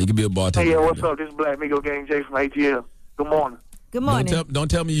goal now. You can be a bartender. Hey, what's up? This is Black Migo Gang J from ATL. Good morning. Good morning.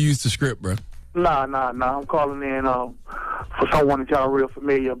 Don't tell me you used the script, bro. Nah. I'm calling in for someone that y'all real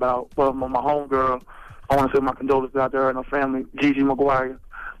familiar about. Well, my homegirl. I want to say my condolences out there and her family, Gigi McGuire.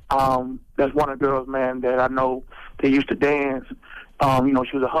 That's one of the girls, man, that I know they used to dance. She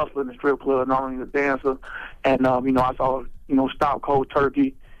was a hustler in the strip club, not only a dancer. And, I saw her, stop cold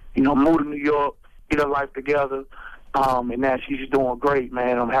turkey, move to New York, get her life together. And now she's doing great,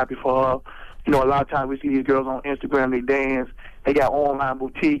 man. I'm happy for her. A lot of times we see these girls on Instagram, they dance. They got online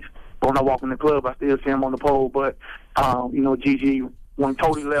boutiques. But when I walk in the club, I still see them on the pole. But, Gigi, went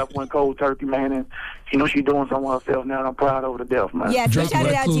totally left, went cold turkey, man, and you know she's doing something with herself now, and I'm proud of her to death, man. Yes, we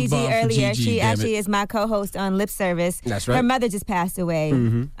shouted out Gigi earlier. Gigi, she actually is my co-host on Lip Service. That's right. Her mother just passed away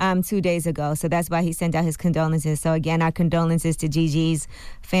 2 days ago, so that's why he sent out his condolences. So again, our condolences to Gigi's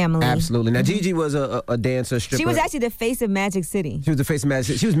family. Absolutely. Now, Gigi was a dancer, stripper. She was actually the face of Magic City. She was the face of Magic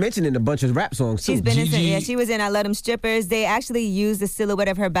City. She was mentioned in a bunch of rap songs, too. She's been she was in I Love Them Strippers. They actually used the silhouette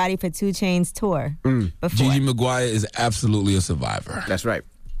of her body for 2 Chainz tour before. Gigi McGuire is absolutely a survivor. That's right.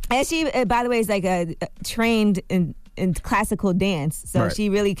 And she, by the way, is like a trained in classical dance. So Right. she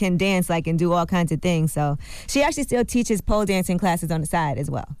really can dance and do all kinds of things. So she actually still teaches pole dancing classes on the side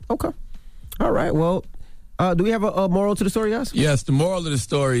as well. Okay. All right. Well, do we have a moral to the story, guys? Yes, the moral of the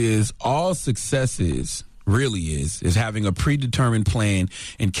story is all success is having a predetermined plan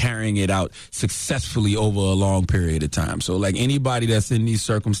and carrying it out successfully over a long period of time. So like anybody that's in these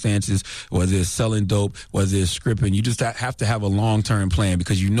circumstances, whether it's selling dope, whether it's scripting, you just have to have a long-term plan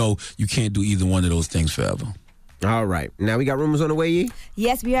because you know you can't do either one of those things forever. All right. Now we got rumors on the way, Yee?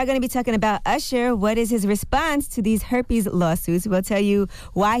 Yes, we are going to be talking about Usher. What is his response to these herpes lawsuits? We'll tell you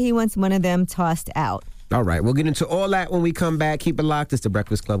why he wants one of them tossed out. All right. We'll get into all that when we come back. Keep it locked. It's The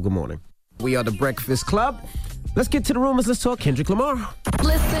Breakfast Club. Good morning. We are The Breakfast Club. Let's get to the rumors. Let's talk Kendrick Lamar.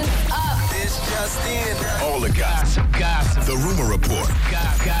 Listen up. This just in. All the gossip. The Rumor Report.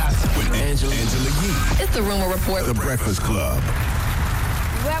 Gossip. With Angela Yee. It's the Rumor Report. The Breakfast Club.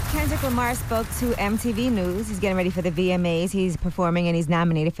 Well, Kendrick Lamar spoke to MTV News. He's getting ready for the VMAs. He's performing and he's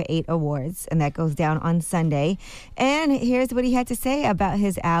nominated for 8 awards, and that goes down on Sunday. And here's what he had to say about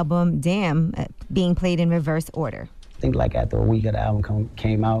his album, Damn, being played in reverse order. I think like after a week of the album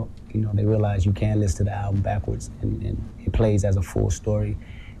came out, you know, they realized you can listen to the album backwards and it plays as a full story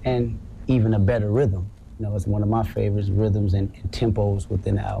and even a better rhythm. You know, it's one of my favorites, rhythms and tempos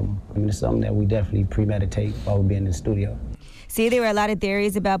within the album. I mean, it's something that we definitely premeditate while we're being in the studio. See, there were a lot of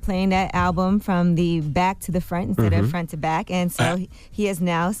theories about playing that album from the back to the front instead of front to back, and so he has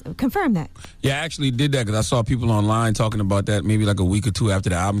now confirmed that. Yeah, I actually did that because I saw people online talking about that maybe like a week or two after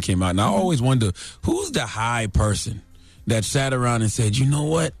the album came out. And I always wonder, who's the high person that sat around and said, you know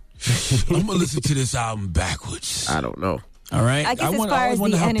what? I'm going to listen to this album backwards. I don't know. All right? I guess I always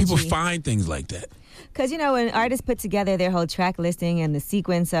wonder how people find things like that. Because, you know, when artists put together their whole track listing and the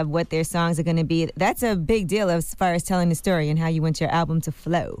sequence of what their songs are going to be, that's a big deal as far as telling the story and how you want your album to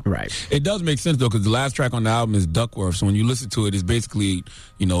flow. Right. It does make sense, though, because the last track on the album is Duckworth. So when you listen to it, it's basically,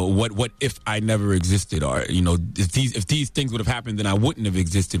 you know, what if I never existed? Or, you know, if these things would have happened, then I wouldn't have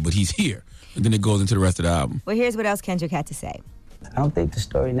existed, but he's here. And then it goes into the rest of the album. Well, here's what else Kendrick had to say. I don't think the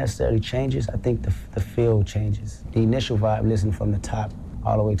story necessarily changes. I think the feel changes. The initial vibe, listening from the top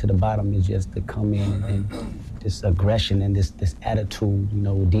all the way to the bottom, is just to come in and this aggression and this attitude, you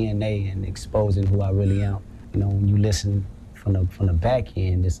know, DNA and exposing who I really am. You know, when you listen from the back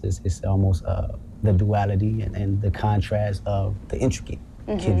end, it's almost the duality and the contrast of the intricate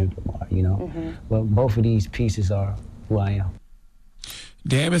Kendrick Lamar, you know. Well, both of these pieces are who I am.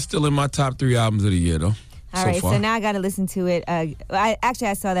 Damn, it's still in my top 3 albums of the year, though. All right, so now I got to listen to it. I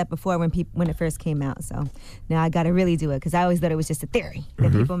saw that before when it first came out. So now I got to really do it because I always thought it was just a theory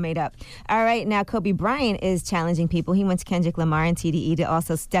that people made up. All right, now Kobe Bryant is challenging people. He wants Kendrick Lamar and TDE to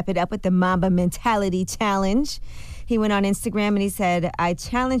also step it up with the Mamba Mentality Challenge. He went on Instagram and he said, I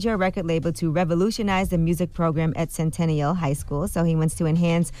challenge your record label to revolutionize the music program at Centennial High School. So he wants to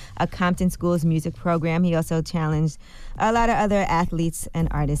enhance a Compton School's music program. He also challenged a lot of other athletes and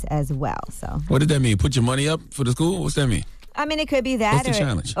artists as well. So what did that mean? Put your money up for the school? What's that mean? I mean, it could be that. What's the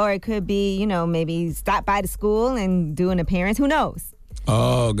challenge? Or it could be, you know, maybe stop by the school and do an appearance. Who knows?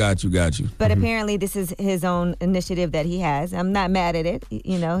 Oh, got you. But apparently this is his own initiative that he has. I'm not mad at it,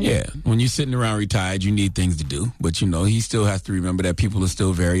 you know. Yeah, when you're sitting around retired, you need things to do. But, you know, he still has to remember that people are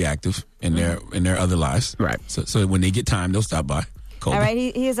still very active in their other lives. Right. So when they get time, they'll stop by. Kobe. All right,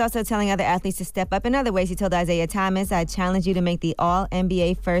 he is also telling other athletes to step up in other ways. He told Isaiah Thomas, I challenge you to make the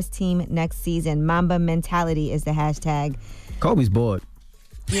All-NBA first team next season. Mamba Mentality is the hashtag. Kobe's bored.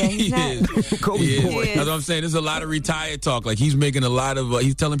 Yeah, he's Kobe's bored. That's what I'm saying. There's a lot of retired talk. Like, he's making a lot of,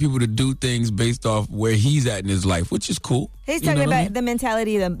 he's telling people to do things based off where he's at in his life, which is cool. He's talking about the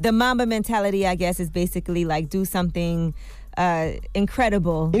mentality, the Mamba mentality, I guess, is basically like do something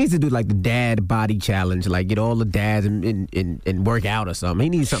incredible. He needs to do like the dad body challenge, like get all the dads and work out or something.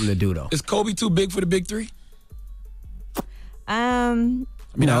 He needs something to do, though. Is Kobe too big for the big 3? I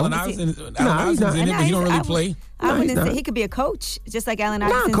mean, Allen Iverson's in it, but he don't really play. I wouldn't say he could be a coach, just like Allen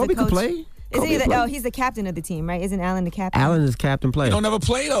Iverson's Kobe a coach. Could play. He's the captain of the team, right? Isn't Allen the captain? Allen is captain player. He don't ever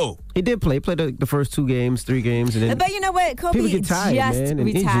play, though. He did play. He played the first 2 games, 3 games. And then but you know what? Kobe get tired, just man,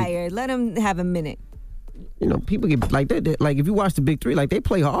 retired. Let him have a minute. You know, people get like that. Like if you watch the Big Three, like they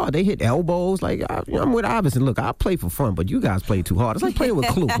play hard. They hit elbows. Like I'm with Iverson. Look, I play for fun, but you guys play too hard. It's like playing with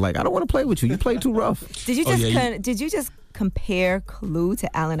Clue. Like I don't want to play with you. You play too rough. Did you just compare Clue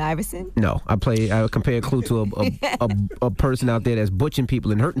to Allen Iverson? No, I compare Clue to a person out there that's butchering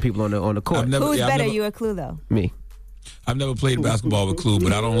people and hurting people on the court. Who's better, you or Clue though? Me. I've never played basketball with Clue,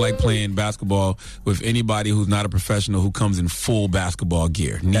 but I don't like playing basketball with anybody who's not a professional who comes in full basketball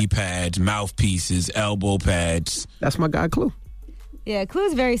gear. Knee pads, mouthpieces, elbow pads. That's my guy, Clue. Yeah,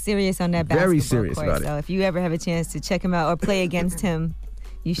 Clue's very serious on that basketball Very serious court. about it. So if you ever have a chance to check him out or play against him,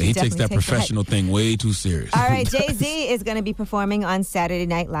 you should He definitely takes that take professional thing way too serious. All right, Jay-Z is going to be performing on Saturday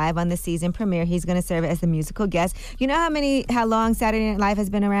Night Live on the season premiere. He's going to serve as the musical guest. You know how long Saturday Night Live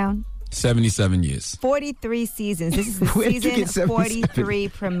has been around? 77 years. 43 seasons. This is the season 43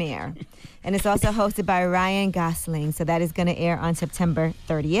 premiere. And it's also hosted by Ryan Gosling. So that is going to air on September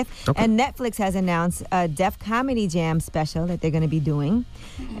 30th. Okay. And Netflix has announced a Def Comedy Jam special that they're going to be doing.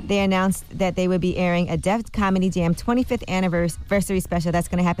 They announced that they would be airing a Def Comedy Jam 25th anniversary special. That's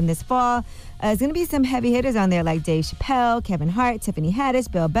going to happen this fall. There's going to be some heavy hitters on there like Dave Chappelle, Kevin Hart, Tiffany Haddish,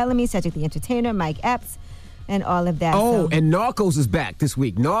 Bill Bellamy, Cedric the Entertainer, Mike Epps, and all of that. Oh, and Narcos is back this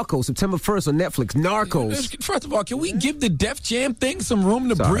week. Narcos, September 1st on Netflix. Narcos. First of all, can we give the Def Jam thing some room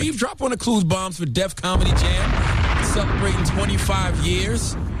to breathe? Drop on the Clues bombs for Def Comedy Jam. Celebrating 25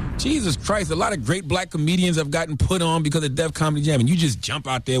 years. Jesus Christ, a lot of great black comedians have gotten put on because of Def Comedy Jam, and you just jump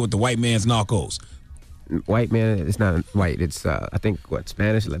out there with the white man's Narcos. White man, it's not white. It's, I think,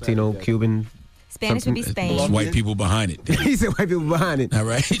 Spanish, Latino, Cuban. Spanish would be Spain. There's white people behind it. He said white people behind it. All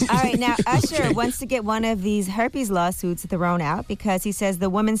right. All right, now Usher wants to get one of these herpes lawsuits thrown out because he says the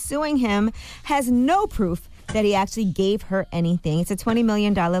woman suing him has no proof that he actually gave her anything. It's a $20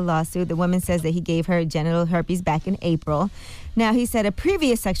 million lawsuit. The woman says that he gave her genital herpes back in April. Now, he said a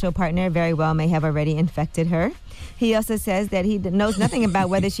previous sexual partner very well may have already infected her. He also says that he knows nothing about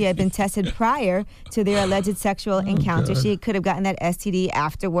whether she had been tested prior to their alleged sexual encounter. She could have gotten that STD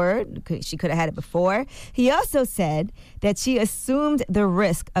afterward. She could have had it before. He also said that she assumed the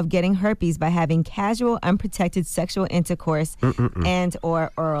risk of getting herpes by having casual, unprotected sexual intercourse and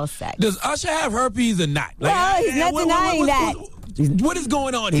or oral sex. Does Usher have herpes or not? Well, he's not denying that. What is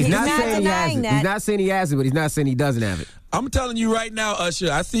going on here? He's not saying he has it. He's not saying he has it, but he's not saying he doesn't have it. I'm telling you right now, Usher,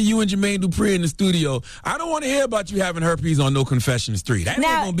 I see you and Jermaine Dupri in the studio. I don't want to hear about you having herpes on No Confessions 3. That ain't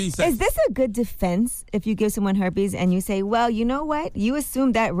going to be safe. Is this a good defense if you give someone herpes and you say, well, you know what? You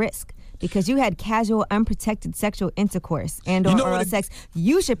assumed that risk because you had casual, unprotected sexual intercourse and or oral sex.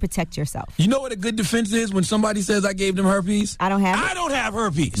 You should protect yourself. You know what a good defense is when somebody says I gave them herpes? I don't have it. I don't have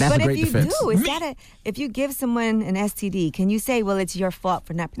herpes. That's but a great defense. But if you do, if you give someone an STD, can you say, well, it's your fault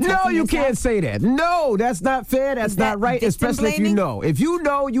for not protecting yourself? No, you can't say that. No, that's not fair. That's not right, especially if you know. If you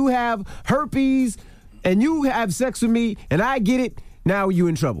know you have herpes and you have sex with me and I get it, now you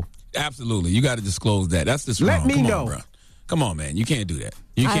in trouble. Absolutely. You got to disclose that. That's just Let wrong. me Come know. On, bro. Come on, man. You can't do that.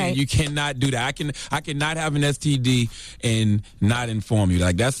 You cannot do that. I cannot have an STD and not inform you.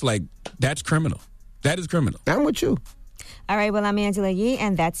 That's criminal. That is criminal. I'm with you. All right, well, I'm Angela Yee,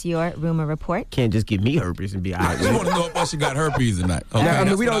 and that's your rumor report. Can't just give me herpes and be all right. I just want to know if Usher got herpes or not. Okay, I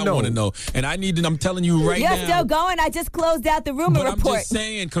mean, we don't know. I want to know. And I'm telling you right now. You're still going? I just closed out the rumor report. I'm just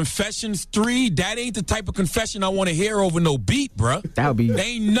saying, Confessions 3, that ain't the type of confession I want to hear over no beat, bruh. That would be.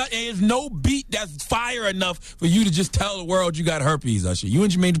 There's no beat that's fire enough for you to just tell the world you got herpes, Usher. You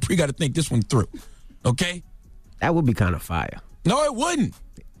and Jermaine Dupri got to think this one through. Okay? That would be kind of fire. No, it wouldn't.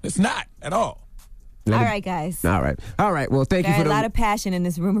 It's not at all. All right, guys. All right. Well, thank you for a lot of passion in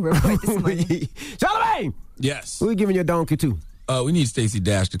this rumor report this morning. Charlamagne! Yes. Who are we giving your donkey to? We need Stacey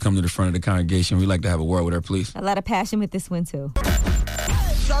Dash to come to the front of the congregation. We'd like to have a word with her, please. A lot of passion with this one, too.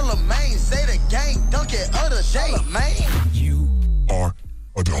 Charlamagne, say the gang, dunk it other day. Charlamagne. You are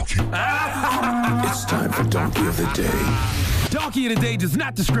a donkey. It's time for Donkey of the Day. Donkey of the Day does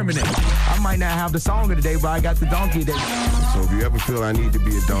not discriminate. I might not have the song of the day, but I got the donkey of the day. So if you ever feel I need to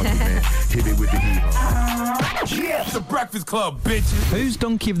be a donkey, man, hit it with the heat. Yeah, it's the Breakfast Club, bitches. Who's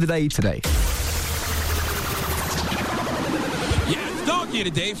Donkey of the Day today? Yeah, it's Donkey of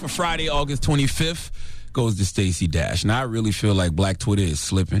the Day for Friday, August 25th. Goes to Stacey Dash. And I really feel like Black Twitter is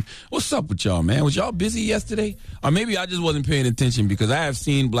slipping. What's up with y'all, man? Was y'all busy yesterday? Or maybe I just wasn't paying attention because I have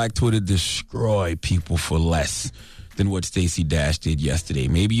seen Black Twitter destroy people for less than what Stacey Dash did yesterday.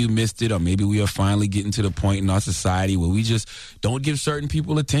 Maybe you missed it, or maybe we are finally getting to the point in our society where we just don't give certain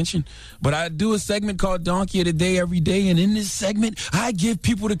people attention. But I do a segment called Donkey of the Day every day, and in this segment, I give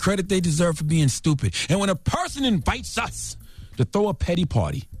people the credit they deserve for being stupid. And when a person invites us to throw a petty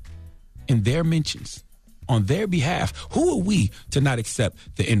party in their mentions on their behalf. Who are we to not accept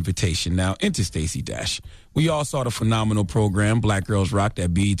the invitation? Now, enter Stacey Dash. We all saw the phenomenal program, Black Girls Rock,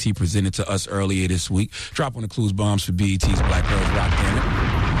 that BET presented to us earlier this week. Drop on the clues bombs for BET's Black Girls Rock, damn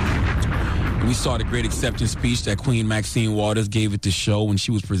it. We saw the great acceptance speech that Queen Maxine Waters gave at the show when she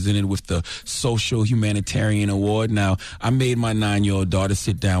was presented with the Social Humanitarian Award. Now, I made my 9-year-old daughter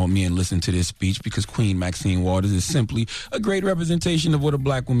sit down with me and listen to this speech because Queen Maxine Waters is simply a great representation of what a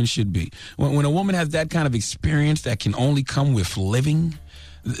black woman should be. When a woman has that kind of experience that can only come with living,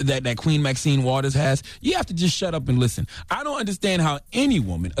 that Queen Maxine Waters has, you have to just shut up and listen. I don't understand how any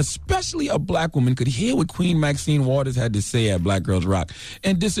woman, especially a black woman, could hear what Queen Maxine Waters had to say at Black Girls Rock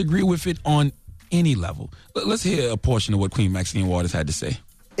and disagree with it on any level. Let's hear a portion of what Queen Maxine Waters had to say.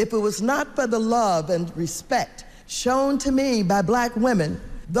 If it was not for the love and respect shown to me by black women,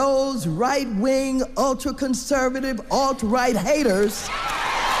 those right-wing, ultra-conservative, alt-right haters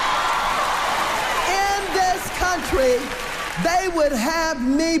in this country, they would have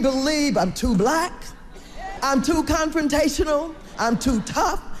me believe I'm too black, I'm too confrontational, I'm too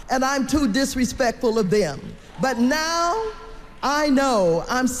tough, and I'm too disrespectful of them. But now, I know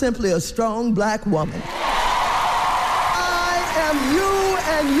I'm simply a strong black woman. I am you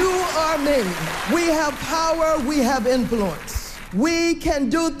and you are me. We have power, we have influence. We can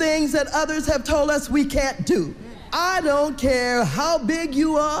do things that others have told us we can't do. I don't care how big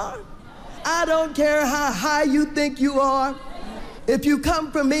you are. I don't care how high you think you are. If you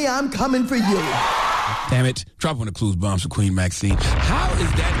come for me, I'm coming for you. Damn it. Drop on the clues bombs for Queen Maxine. How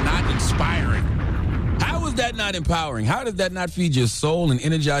is that not inspiring? How is that not empowering? How does that not feed your soul and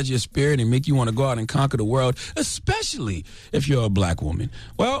energize your spirit and make you want to go out and conquer the world, especially if you're a black woman?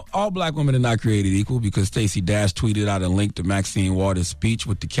 Well, all black women are not created equal because Stacey Dash tweeted out a link to Maxine Waters' speech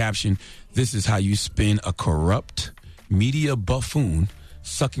with the caption, "This is how you spin a corrupt media buffoon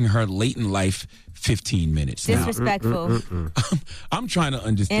sucking her latent life 15 minutes." Disrespectful. I'm trying to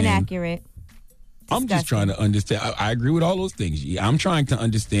understand. Inaccurate. I'm just trying to understand. I agree with all those things. I'm trying to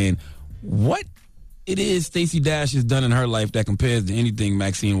understand what it is Stacey Dash has done in her life that compares to anything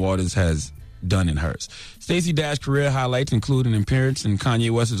Maxine Waters has done in hers. Stacey Dash's career highlights include an appearance in Kanye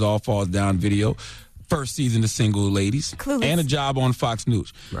West's All Falls Down video, first season of Single Ladies, Clueless. and a job on Fox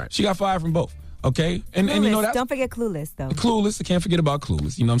News. Right. She got fired from both. Okay, and you know that. Don't forget Clueless, though. Clueless, I can't forget about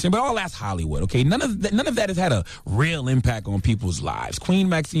Clueless. You know what I'm saying? But all that's Hollywood. Okay, none of that has had a real impact on people's lives. Queen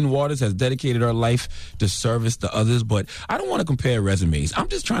Maxine Waters has dedicated her life to service to others, but I don't want to compare resumes. I'm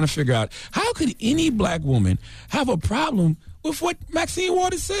just trying to figure out how could any black woman have a problem with what Maxine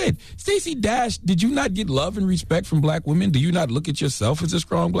Waters said. Stacey Dash, did you not get love and respect from black women? Do you not look at yourself as a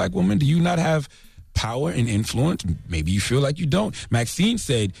strong black woman? Do you not have power and influence? Maybe you feel like you don't. Maxine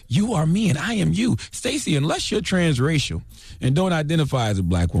said, "You are me and I am you." Stacey, unless you're transracial and don't identify as a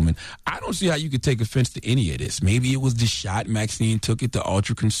black woman, I don't see how you could take offense to any of this. Maybe it was the shot Maxine took it to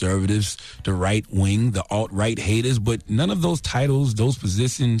ultra-conservatives, the right wing, the alt-right haters, but none of those titles, those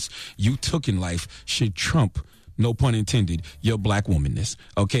positions you took in life should trump, no pun intended, your black womanness,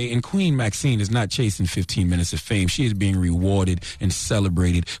 okay? And Queen Maxine is not chasing 15 minutes of fame. She is being rewarded and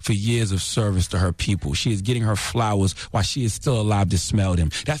celebrated for years of service to her people. She is getting her flowers while she is still alive to smell them.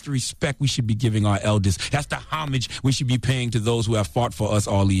 That's the respect we should be giving our elders. That's the homage we should be paying to those who have fought for us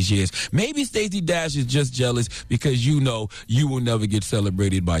all these years. Maybe Stacey Dash is just jealous because you know you will never get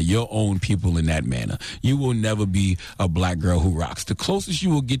celebrated by your own people in that manner. You will never be a black girl who rocks. The closest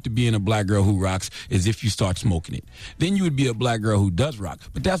you will get to being a black girl who rocks is if you start smoking it. Then you would be a black girl who does rock.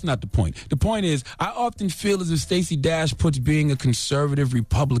 But that's not the point. The point is, I often feel as if Stacey Dash puts being a conservative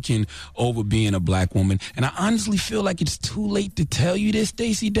Republican over being a black woman. And I honestly feel like it's too late to tell you this,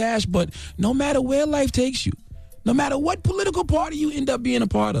 Stacey Dash, but no matter where life takes you, no matter what political party you end up being a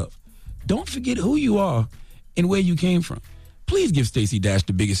part of, don't forget who you are and where you came from. Please give Stacey Dash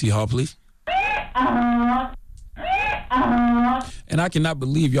the biggest hee-haw, please. And I cannot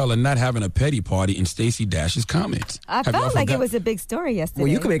believe y'all are not having a petty party in Stacey Dash's comments. I felt like it was a big story yesterday.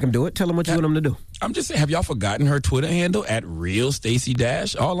 Well, you can make them do it. Tell them what you want them to do. I'm just saying, have y'all forgotten her Twitter handle at Real Stacey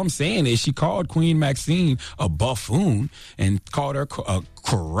Dash? All I'm saying is she called Queen Maxine a buffoon and called her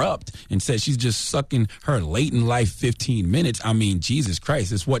corrupt and said she's just sucking her latent life 15 minutes. I mean, Jesus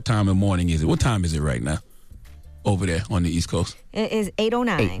Christ, it's what time of morning is it? What time is it right now over there on the East Coast? It is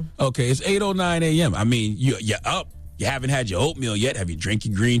 8:09. Okay, it's 8:09 a.m. I mean, you're up. You haven't had your oatmeal yet. Have you drank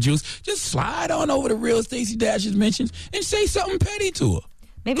your green juice? Just slide on over to Real Stacey Dash's mentions and say something petty to her.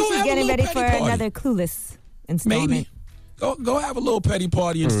 Maybe she's getting ready for another Clueless installment. Maybe. Go have a little petty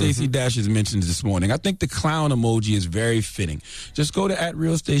party in Stacey Dash's mentions this morning. I think the clown emoji is very fitting. Just go to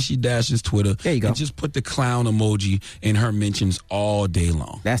 @Real Stacey Dash's Twitter. There you go. And just put the clown emoji in her mentions all day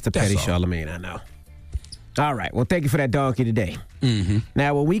long. That's the petty Charlamagne, I know. All right. Well, thank you for that donkey today. Mm-hmm.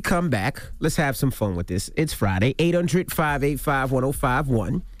 Now, when we come back, let's have some fun with this. It's Friday,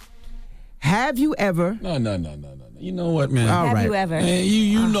 800-585-1051. Have you ever... No. You know what, man? All Have right. you ever? Man,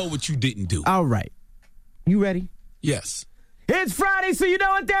 you know what you didn't do. All right. You ready? Yes. It's Friday, so you know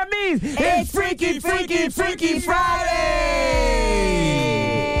what that means. It's Freaky Friday!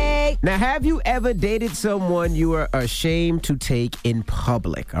 Now, have you ever dated someone you were ashamed to take in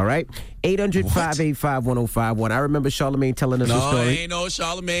public? All right? 800-585-1051. I remember Charlamagne telling us a story. No, ain't no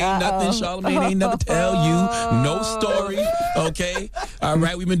Charlamagne, nothing. Charlamagne ain't never tell you no story, okay? All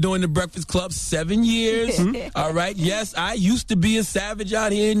right, we've been doing the Breakfast Club 7 years. All right, yes, I used to be a savage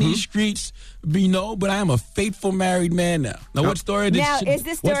out here in these streets, but I am a faithful married man now. Now, what story did is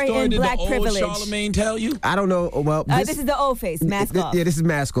this story in Black the Privilege? old Charlamagne tell you? I don't know. Well, this is the old face, mask off. Yeah, this is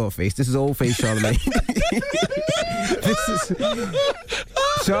mask off face. This is old face Charlamagne.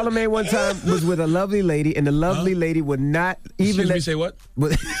 Charlamagne one time was with a lovely lady, and the lovely lady would not even Excuse me, say what?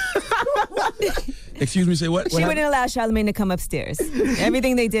 Excuse me, say what? She wouldn't allow Charlamagne to come upstairs.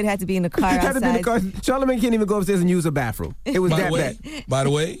 Everything they did had to be in the car Had to be in the outside. car. Charlamagne can't even go upstairs and use a bathroom. It was that bad. By the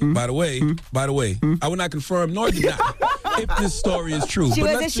way, I will not confirm nor deny if this story is true. She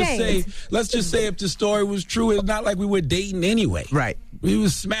but was ashamed. let's just say if the story was true, it's not like we were dating anyway. Right. We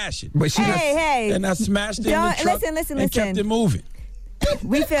was smashing. But she Hey. And I smashed it in the truck and kept it moving.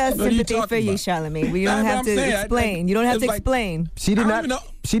 We feel What are you sympathy for talking you, about? Charlamagne. We don't Nah, have I'm to saying, explain. You don't have it's to like- explain. She did not.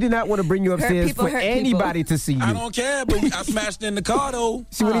 She did not want to bring you upstairs people for hurt people. anybody to see you. I don't care, but I smashed it in the car though.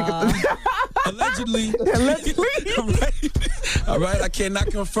 She wouldn't even. Allegedly. Allegedly. All right, I cannot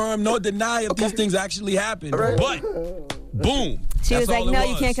confirm nor deny if these things actually happened. But boom. She That's was like, all it no,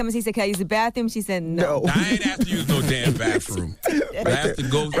 you can't come and see. He said, can I use the bathroom? She said, no. I ain't have to use no damn bathroom. I have to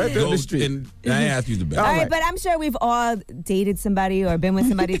go the street. and I ain't have to use the bathroom. All right, but I'm sure we've all dated somebody or been with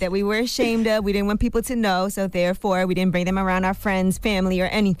somebody that we were ashamed of. We didn't want people to know, so therefore we didn't bring them around our friends, family, or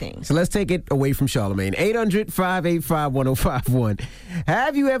anything. So let's take it away from Charlamagne. 800-585-1051.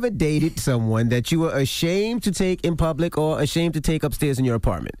 Have you ever dated someone that you were ashamed to take in public or ashamed to take upstairs in your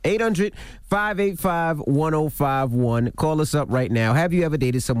apartment? 800-585-1051. Call us up right now. Have you ever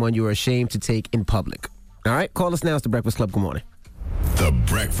dated someone you were ashamed to take in public? All right, call us now. It's The Breakfast Club. Good morning. The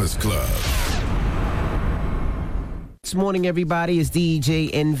Breakfast Club. This morning, everybody, is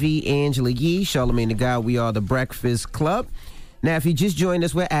DJ NV, Angela Yee, Charlamagne the God. We are The Breakfast Club. Now, if you just joined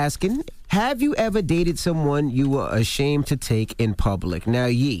us, we're asking, have you ever dated someone you were ashamed to take in public? Now,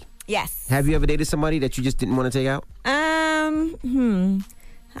 Yee. Yes. Have you ever dated somebody that you just didn't want to take out?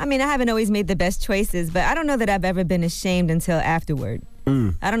 I mean, I haven't always made the best choices, but I don't know that I've ever been ashamed until afterward.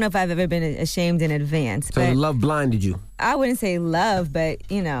 I don't know if I've ever been ashamed in advance. So but love blinded you? I wouldn't say love, but,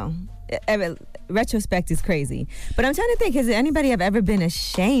 retrospect is crazy. But I'm trying to think, has there anybody I've ever been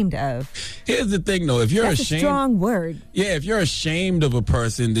ashamed of? Here's the thing, though. If you're That's ashamed, a strong word. Yeah, if you're ashamed of a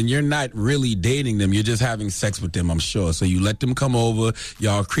person, then you're not really dating them. You're just having sex with them, I'm sure. So you let them come over,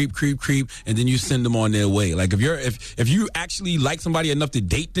 y'all creep, and then you send them on their way. Like if you actually like somebody enough to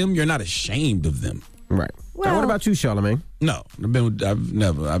date them, you're not ashamed of them. Right. Now, what about you, Charlamagne? No, I've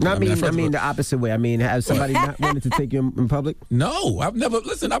never. I mean the opposite way. I mean, has somebody not wanted to take you in public? No, I've never.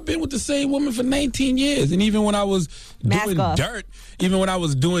 Listen, I've been with the same woman for 19 years, and even when I was doing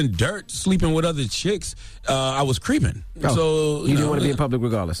dirt, sleeping with other chicks, I was creeping. Oh, so you didn't want to be in public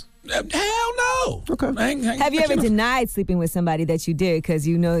regardless. Hell no. Okay. Have you ever denied sleeping with somebody that you did because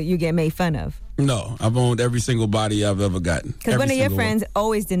you know you get made fun of? No, I've owned every single body I've ever gotten. Because one of your friends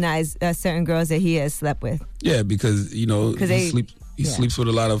always denies certain girls that he has slept with. Yeah, because he sleeps with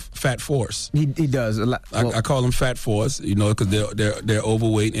a lot of fat force. He does a lot. Well, I call them fat force, because they're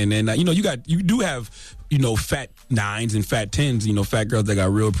overweight, and then you do have fat 9s and fat 10s, fat girls that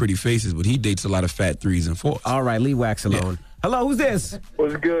got real pretty faces, but he dates a lot of fat 3s and 4s. All right, leave wax alone. Yeah. Hello, who's this?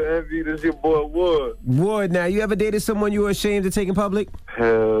 What's good, Envy? This is your boy Wood. Wood, now you ever dated someone you were ashamed to take in public?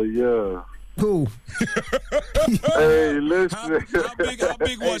 Hell yeah. Who? Hey, listen. How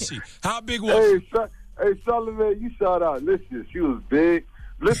big was she? How big was she? Hey, Charlamagne, you shout out. Listen, she was big.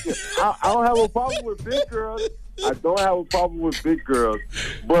 Listen, I don't have a problem with big girls. I don't have a problem with big girls.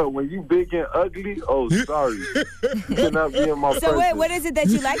 But when you big and ugly, oh, sorry. You cannot be in my presence. So what is it that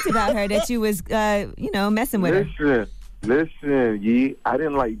you liked about her that you was, messing with her? Listen, Yee, I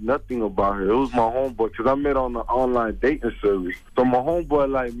didn't like nothing about her. It was my homeboy, because I met on the online dating service. So my homeboy,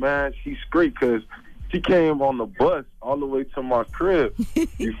 like, man, she's great, because she came on the bus all the way to my crib.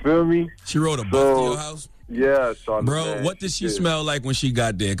 You feel me? She rode a bus to your house? Yeah, Charlamagne. Bro, what did she smell like when she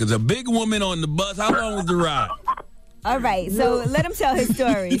got there? Because a big woman on the bus, how long was the ride? All right, so let him tell his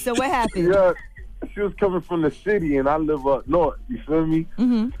story. So what happened? Yeah, she was coming from the city, and I live up north. You feel me?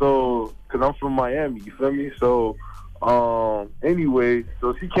 Mm-hmm. So because I'm from Miami, you feel me? So, anyway,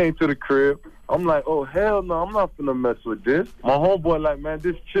 so she came to the crib. I'm like, oh, hell no, I'm not finna mess with this. My homeboy like, man,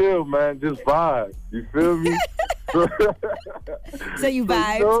 just chill, man, just vibe. You feel me? So you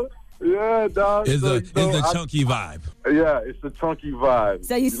vibed? Yeah, dog. It's a chunky vibe. Yeah, it's a chunky vibe.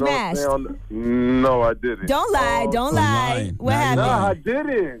 So you smashed? No, I didn't. Don't lie, don't lie. What happened? No, I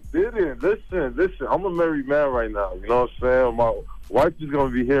didn't. Listen, I'm a married man right now. You know what I'm saying? My wife is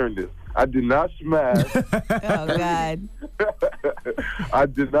going to be hearing this. I did not smash. Oh, God. I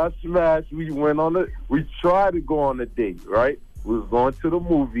did not smash. We tried to go on a date, right? We was going to the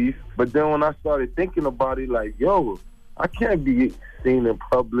movies, but then when I started thinking about it, like, yo, I can't be seen in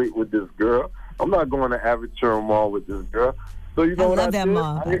public with this girl. I'm not going to Aventura Mall with this girl. So you know what I did?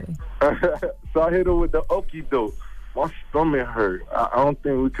 Mall, so I hit her with the okie doke. My stomach hurt. I don't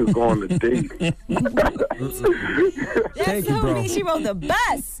think we could go on a date. That's so mean. She rode the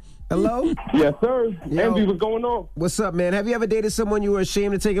bus. Hello? Yes, sir. Yo. Envy, what's going on? What's up, man? Have you ever dated someone you were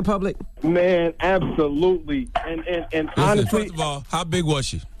ashamed to take in public? Man, absolutely. And Listen, honestly, first of all, how big was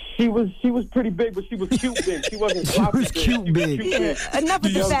she? She was pretty big, but she was cute big. She wasn't sloppy big. Cute big. Enough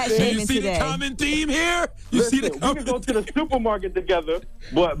with the fat shaming see today. the common theme here? Listen, we could go to the supermarket together,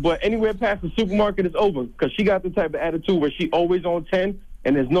 but anywhere past the supermarket is over because she got the type of attitude where she always on 10,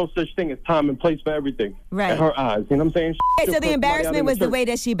 and there's no such thing as time and place for everything. Right. In her eyes, you know what I'm saying? Okay, so the embarrassment was the way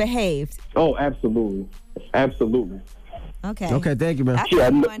that she behaved. Oh, absolutely. Absolutely. Okay. Okay, thank you, man. I feel you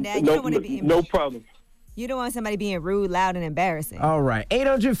on that. You don't want to be no problem. You don't want somebody being rude, loud, and embarrassing. All right.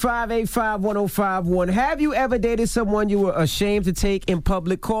 800-585-1051. Have you ever dated someone you were ashamed to take in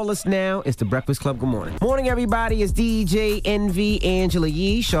public? Call us now. It's The Breakfast Club. Good morning. Morning, everybody. It's DJ Envy, Angela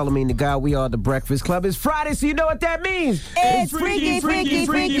Yee, Charlamagne the God. We are The Breakfast Club. It's Friday, so you know what that means. It's Freaky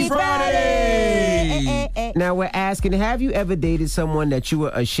Friday. Now we're asking, have you ever dated someone that you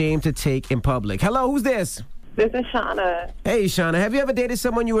were ashamed to take in public? Hello, who's this? This is Shauna. Hey, Shauna. Have you ever dated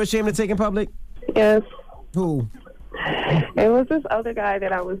someone you were ashamed to take in public? Yes. Who? It was this other guy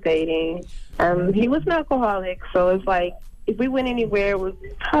that I was dating. He was an alcoholic, so it's like if we went anywhere, it would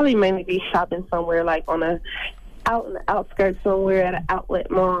probably mainly be shopping somewhere, like out in the outskirts somewhere at an outlet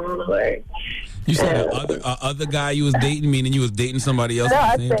mall or. You said other guy you was dating, meaning you was dating somebody else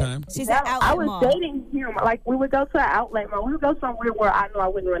at the same time? She said I was dating him. Like we would go to an outlet mall. We would go somewhere where I know I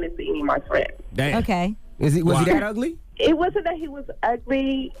wouldn't run into any of my friends. Damn. Okay. Was he that ugly? It wasn't that he was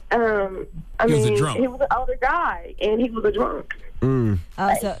ugly. He was a drunk. He was an older guy, and he was a drunk. Mm.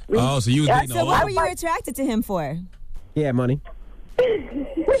 So you was dating So what were you attracted to him for? Yeah, money.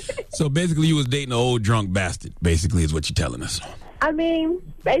 So basically you was dating an old drunk bastard, basically is what you're telling us. I mean,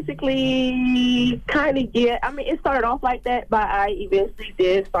 basically, kind of, yeah. I mean, it started off like that, but I eventually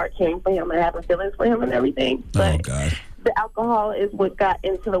did start caring for him and having feelings for him and everything. But oh, God. The alcohol is what got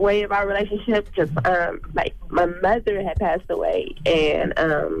into the way of our relationship because, like, my mother had passed away, and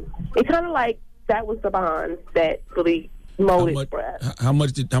it kind of like that was the bond that really molded for us. How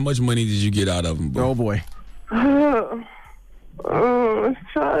much money did you get out of him, bro? Oh, boy.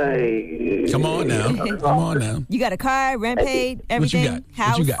 Sorry. Come on now. You got a car, rent paid, everything, what you got?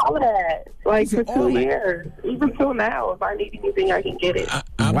 house. What you got? All that, like for 2 years, even till now. If I need anything, I can get it.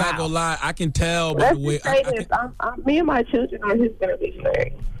 I'm not gonna lie. I can tell by the way. Me and my children are his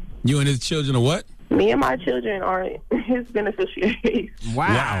beneficiaries. You and his children are what? Me and my children are his beneficiaries.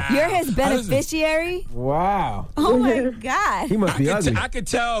 Wow. You're his beneficiary? Wow. Oh, my God. He must be ugly. I could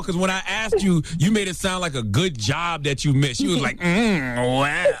tell because when I asked you, you made it sound like a good job that you missed. You was like,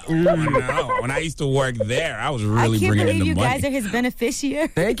 wow. No. When I used to work there, I was really bringing in the money. I can't believe you guys are his beneficiary.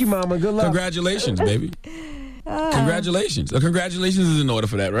 Thank you, Mama. Good luck. Congratulations, baby. Congratulations. Congratulations is in order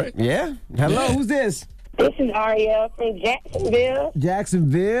for that, right? Yeah. Hello, who's this? This is Ariel from Jacksonville.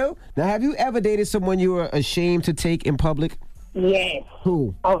 Jacksonville. Now, have you ever dated someone you were ashamed to take in public? Yes.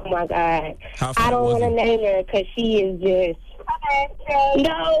 Who? Oh, my God. I don't want to name her because she is just...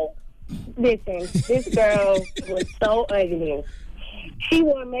 No. Listen, this girl was so ugly. She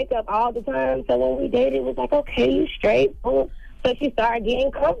wore makeup all the time, so when we dated, it was like, okay, you straight. Boom. So she started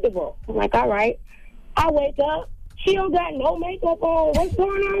getting comfortable. I'm like, all right. I wake up. She don't got no makeup on. What's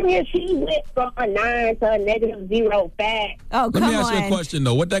going on here? She went from a 9 to a -0 fat. Oh, Let me ask you a question,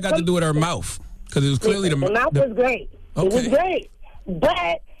 though. What that got to do with her mouth? Because it was clearly the mouth was great. Okay. It was great.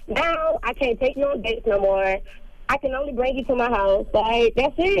 But now I can't take you on dates no more. I can only bring you to my house. Like,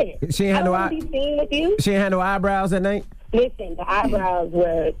 that's it. She ain't had I don't want to be seen with you. She ain't had no eyebrows that night? Listen, the eyebrows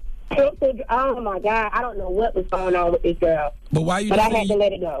were... Oh, my God. I don't know what was going on with this girl. But why you? But I had to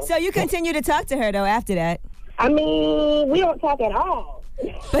let it go. So you continue to talk to her, though, after that? I mean, we don't talk at all.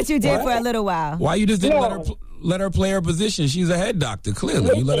 But you did for a little while. Why you just didn't let her? let her play her position. She's a head doctor,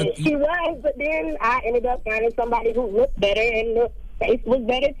 clearly. You let her, She was, but then I ended up finding somebody who looked better and the face was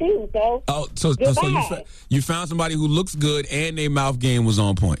better too. So you found somebody who looks good and their mouth game was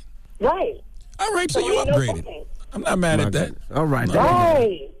on point. Right. All right, so you upgraded. I'm not mad at that. All right.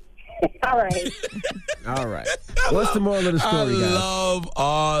 Right. All right. All right. What's the moral of the story, guys? I love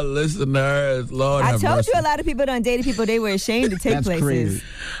our listeners. Lord I have told mercy. you a lot of people done dated people they were ashamed to take That's places. crazy.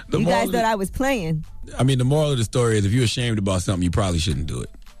 You guys thought I was playing. I mean, the moral of the story is if you're ashamed about something, you probably shouldn't do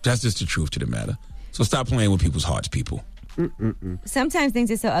it. That's just the truth to the matter. So stop playing with people's hearts, people. Sometimes things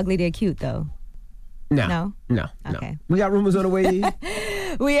are so ugly they're cute, though. No. Okay. We got rumors on the way.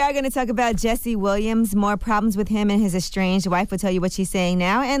 We are going to talk about Jesse Williams, more problems with him and his estranged wife. We'll tell you what she's saying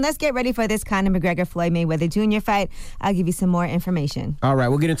now. And let's get ready for this Conor McGregor-Floyd Mayweather Jr. fight. I'll give you some more information. All right,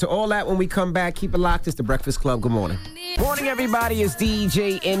 we'll get into all that when we come back. Keep it locked. It's The Breakfast Club. Good morning. Morning, everybody. It's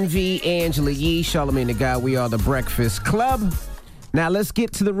DJ Envy, Angela Yee, Charlamagne the God. We are The Breakfast Club. Now, let's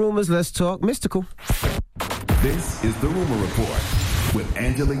get to the rumors. Let's talk mystical. This is The Rumor Report with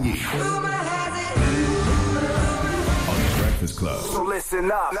Angela Yee. Club. So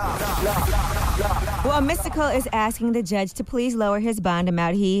listen up. Well, Mystical is asking the judge to please lower his bond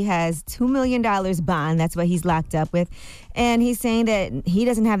amount. He has $2 million bond. That's what he's locked up with. And he's saying that he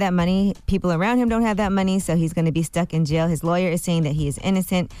doesn't have that money. People around him don't have that money, so he's going to be stuck in jail. His lawyer is saying that he is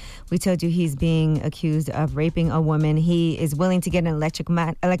innocent. We told you he's being accused of raping a woman. He is willing to get an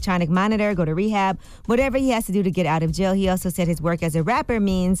electronic monitor, go to rehab, whatever he has to do to get out of jail. He also said his work as a rapper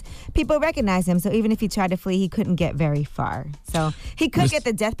means people recognize him, so even if he tried to flee, he couldn't get very far. So he could get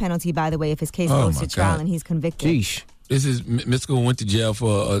the death penalty, by the way, if his case goes to trial and he's convicted. Sheesh. This is Mystical went to jail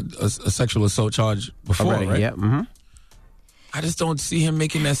for a sexual assault charge before, Already, right? Yeah. Mm-hmm. I just don't see him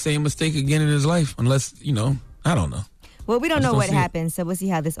making that same mistake again in his life unless, I don't know. Well, we don't know what happens, so we'll see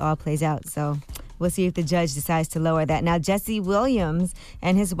how this all plays out. So we'll see if the judge decides to lower that. Now, Jesse Williams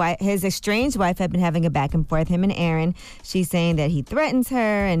and his wife, his estranged wife, have been having a back and forth, him and Aaron. She's saying that he threatens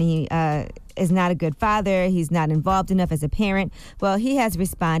her and he is not a good father. He's not involved enough as a parent. Well, he has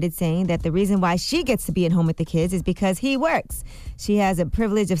responded saying that the reason why she gets to be at home with the kids is because he works. She has a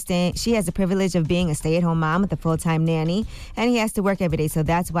privilege of being a stay-at-home mom with a full-time nanny, and he has to work every day, so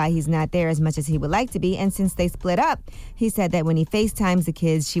that's why he's not there as much as he would like to be. And since they split up, he said that when he FaceTimes the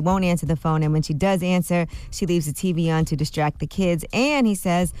kids, she won't answer the phone, and when she does answer, she leaves the TV on to distract the kids. And he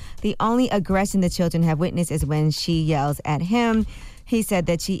says the only aggression the children have witnessed is when she yells at him. He said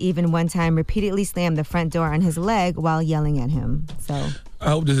that she even one time repeatedly slammed the front door on his leg while yelling at him. So I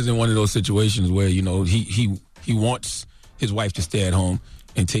hope this isn't one of those situations where, he wants his wife to stay at home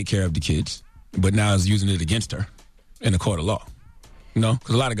and take care of the kids, but now is using it against her in a court of law.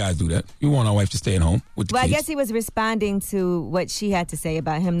 Because a lot of guys do that. You want our wife to stay at home with the kids. I guess he was responding to what she had to say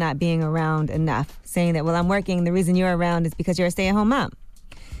about him not being around enough, saying that, well, I'm working. The reason you're around is because you're a stay-at-home mom.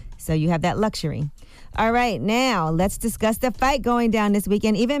 So you have that luxury. All right, now let's discuss the fight going down this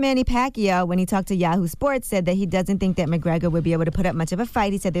weekend. Even Manny Pacquiao, when he talked to Yahoo Sports, said that he doesn't think that McGregor would be able to put up much of a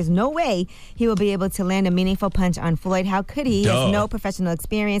fight. He said there's no way he will be able to land a meaningful punch on Floyd. How could he? He has no professional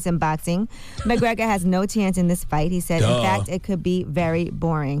experience in boxing. McGregor has no chance in this fight. He said, in fact, it could be very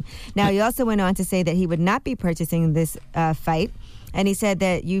boring. Now, he also went on to say that he would not be purchasing this fight. And he said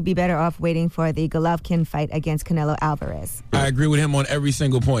that you'd be better off waiting for the Golovkin fight against Canelo Alvarez. I agree with him on every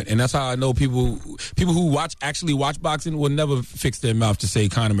single point, and that's how I know people who actually watch boxing will never fix their mouth to say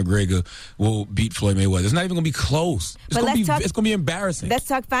Conor McGregor will beat Floyd Mayweather. It's not even going to be close. It's going to be embarrassing. Let's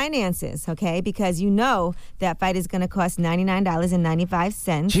talk finances, okay? Because you know that fight is going to cost $99.95.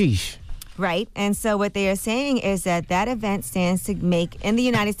 Jeez. Right. And so what they are saying is that event stands to make, in the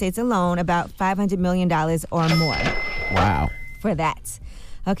United States alone, about $500 million or more. Wow. For that.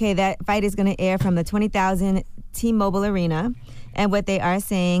 Okay, that fight is going to air from the 20,000 T-Mobile Arena. And what they are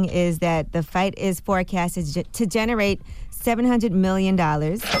saying is that the fight is forecasted to generate $700 million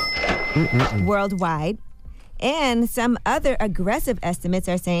worldwide. And some other aggressive estimates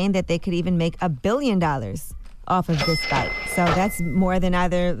are saying that they could even make $1 billion off of this fight. So that's more than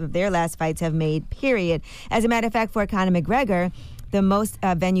either of their last fights have made, period. As a matter of fact, for Conor McGregor, the most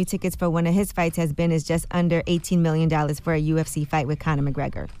venue tickets for one of his fights is just under $18 million for a UFC fight with Conor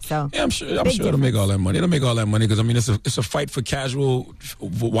McGregor. So yeah, I'm sure it'll make all that money. It'll make all that money because it's a fight for casual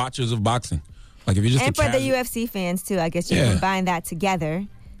watchers of boxing. Like if you're just and for the UFC fans too, I guess you combine that together.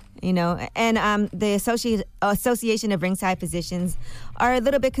 And the Association of Ringside Physicians are a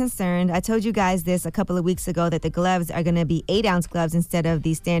little bit concerned. I told you guys this a couple of weeks ago that the gloves are going to be 8-ounce gloves instead of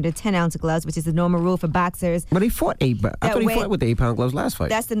the standard 10-ounce gloves, which is the normal rule for boxers. But he fought I thought he fought with the 8-pound gloves last fight.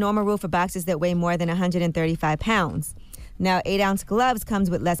 That's the normal rule for boxers that weigh more than 135 pounds. Now, 8-ounce gloves comes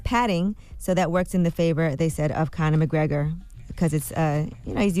with less padding, so that works in the favor, they said, of Conor McGregor. Because it's,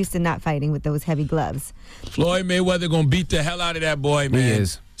 he's used to not fighting with those heavy gloves. Floyd Mayweather going to beat the hell out of that boy, man. He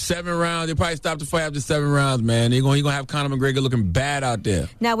is. 7 rounds. They probably stop the fight after 7 rounds, man. He's going to have Conor McGregor looking bad out there.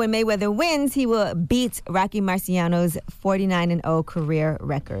 Now, when Mayweather wins, he will beat Rocky Marciano's 49-0 career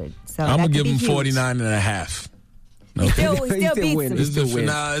record. So I'm going to give him huge. 49.5. Okay. He still beats him. This is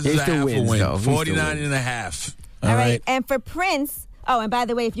a half a win. 49 and a half. All right. And for Prince... Oh, and by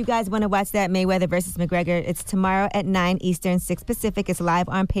the way, if you guys want to watch that Mayweather versus McGregor, it's tomorrow at 9 Eastern, 6 Pacific. It's live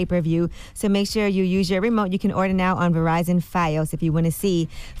on pay-per-view. So make sure you use your remote. You can order now on Verizon Fios if you want to see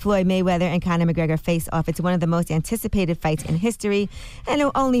Floyd Mayweather and Conor McGregor face off. It's one of the most anticipated fights in history,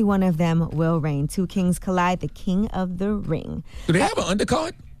 and only one of them will reign. Two kings collide, the king of the ring. Do they have an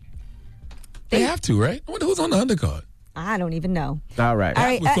undercard? They have to, right? I wonder who's on the undercard. I don't even know. All right. All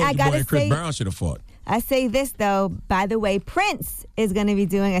right, I got to say... Chris Brown should have fought. I say this, though. By the way, Prince is going to be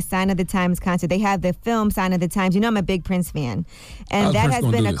doing a Sign of the Times concert. They have the film Sign of the Times. You know I'm a big Prince fan. And that has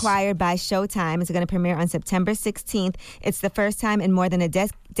been acquired by Showtime. It's going to premiere on September 16th. It's the first time in more than a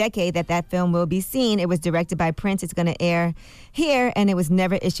decade that film will be seen. It was directed by Prince. It's going to air here, and it was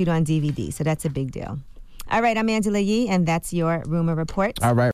never issued on DVD. So that's a big deal. All right, I'm Angela Yee, and that's your Rumor Report. All right.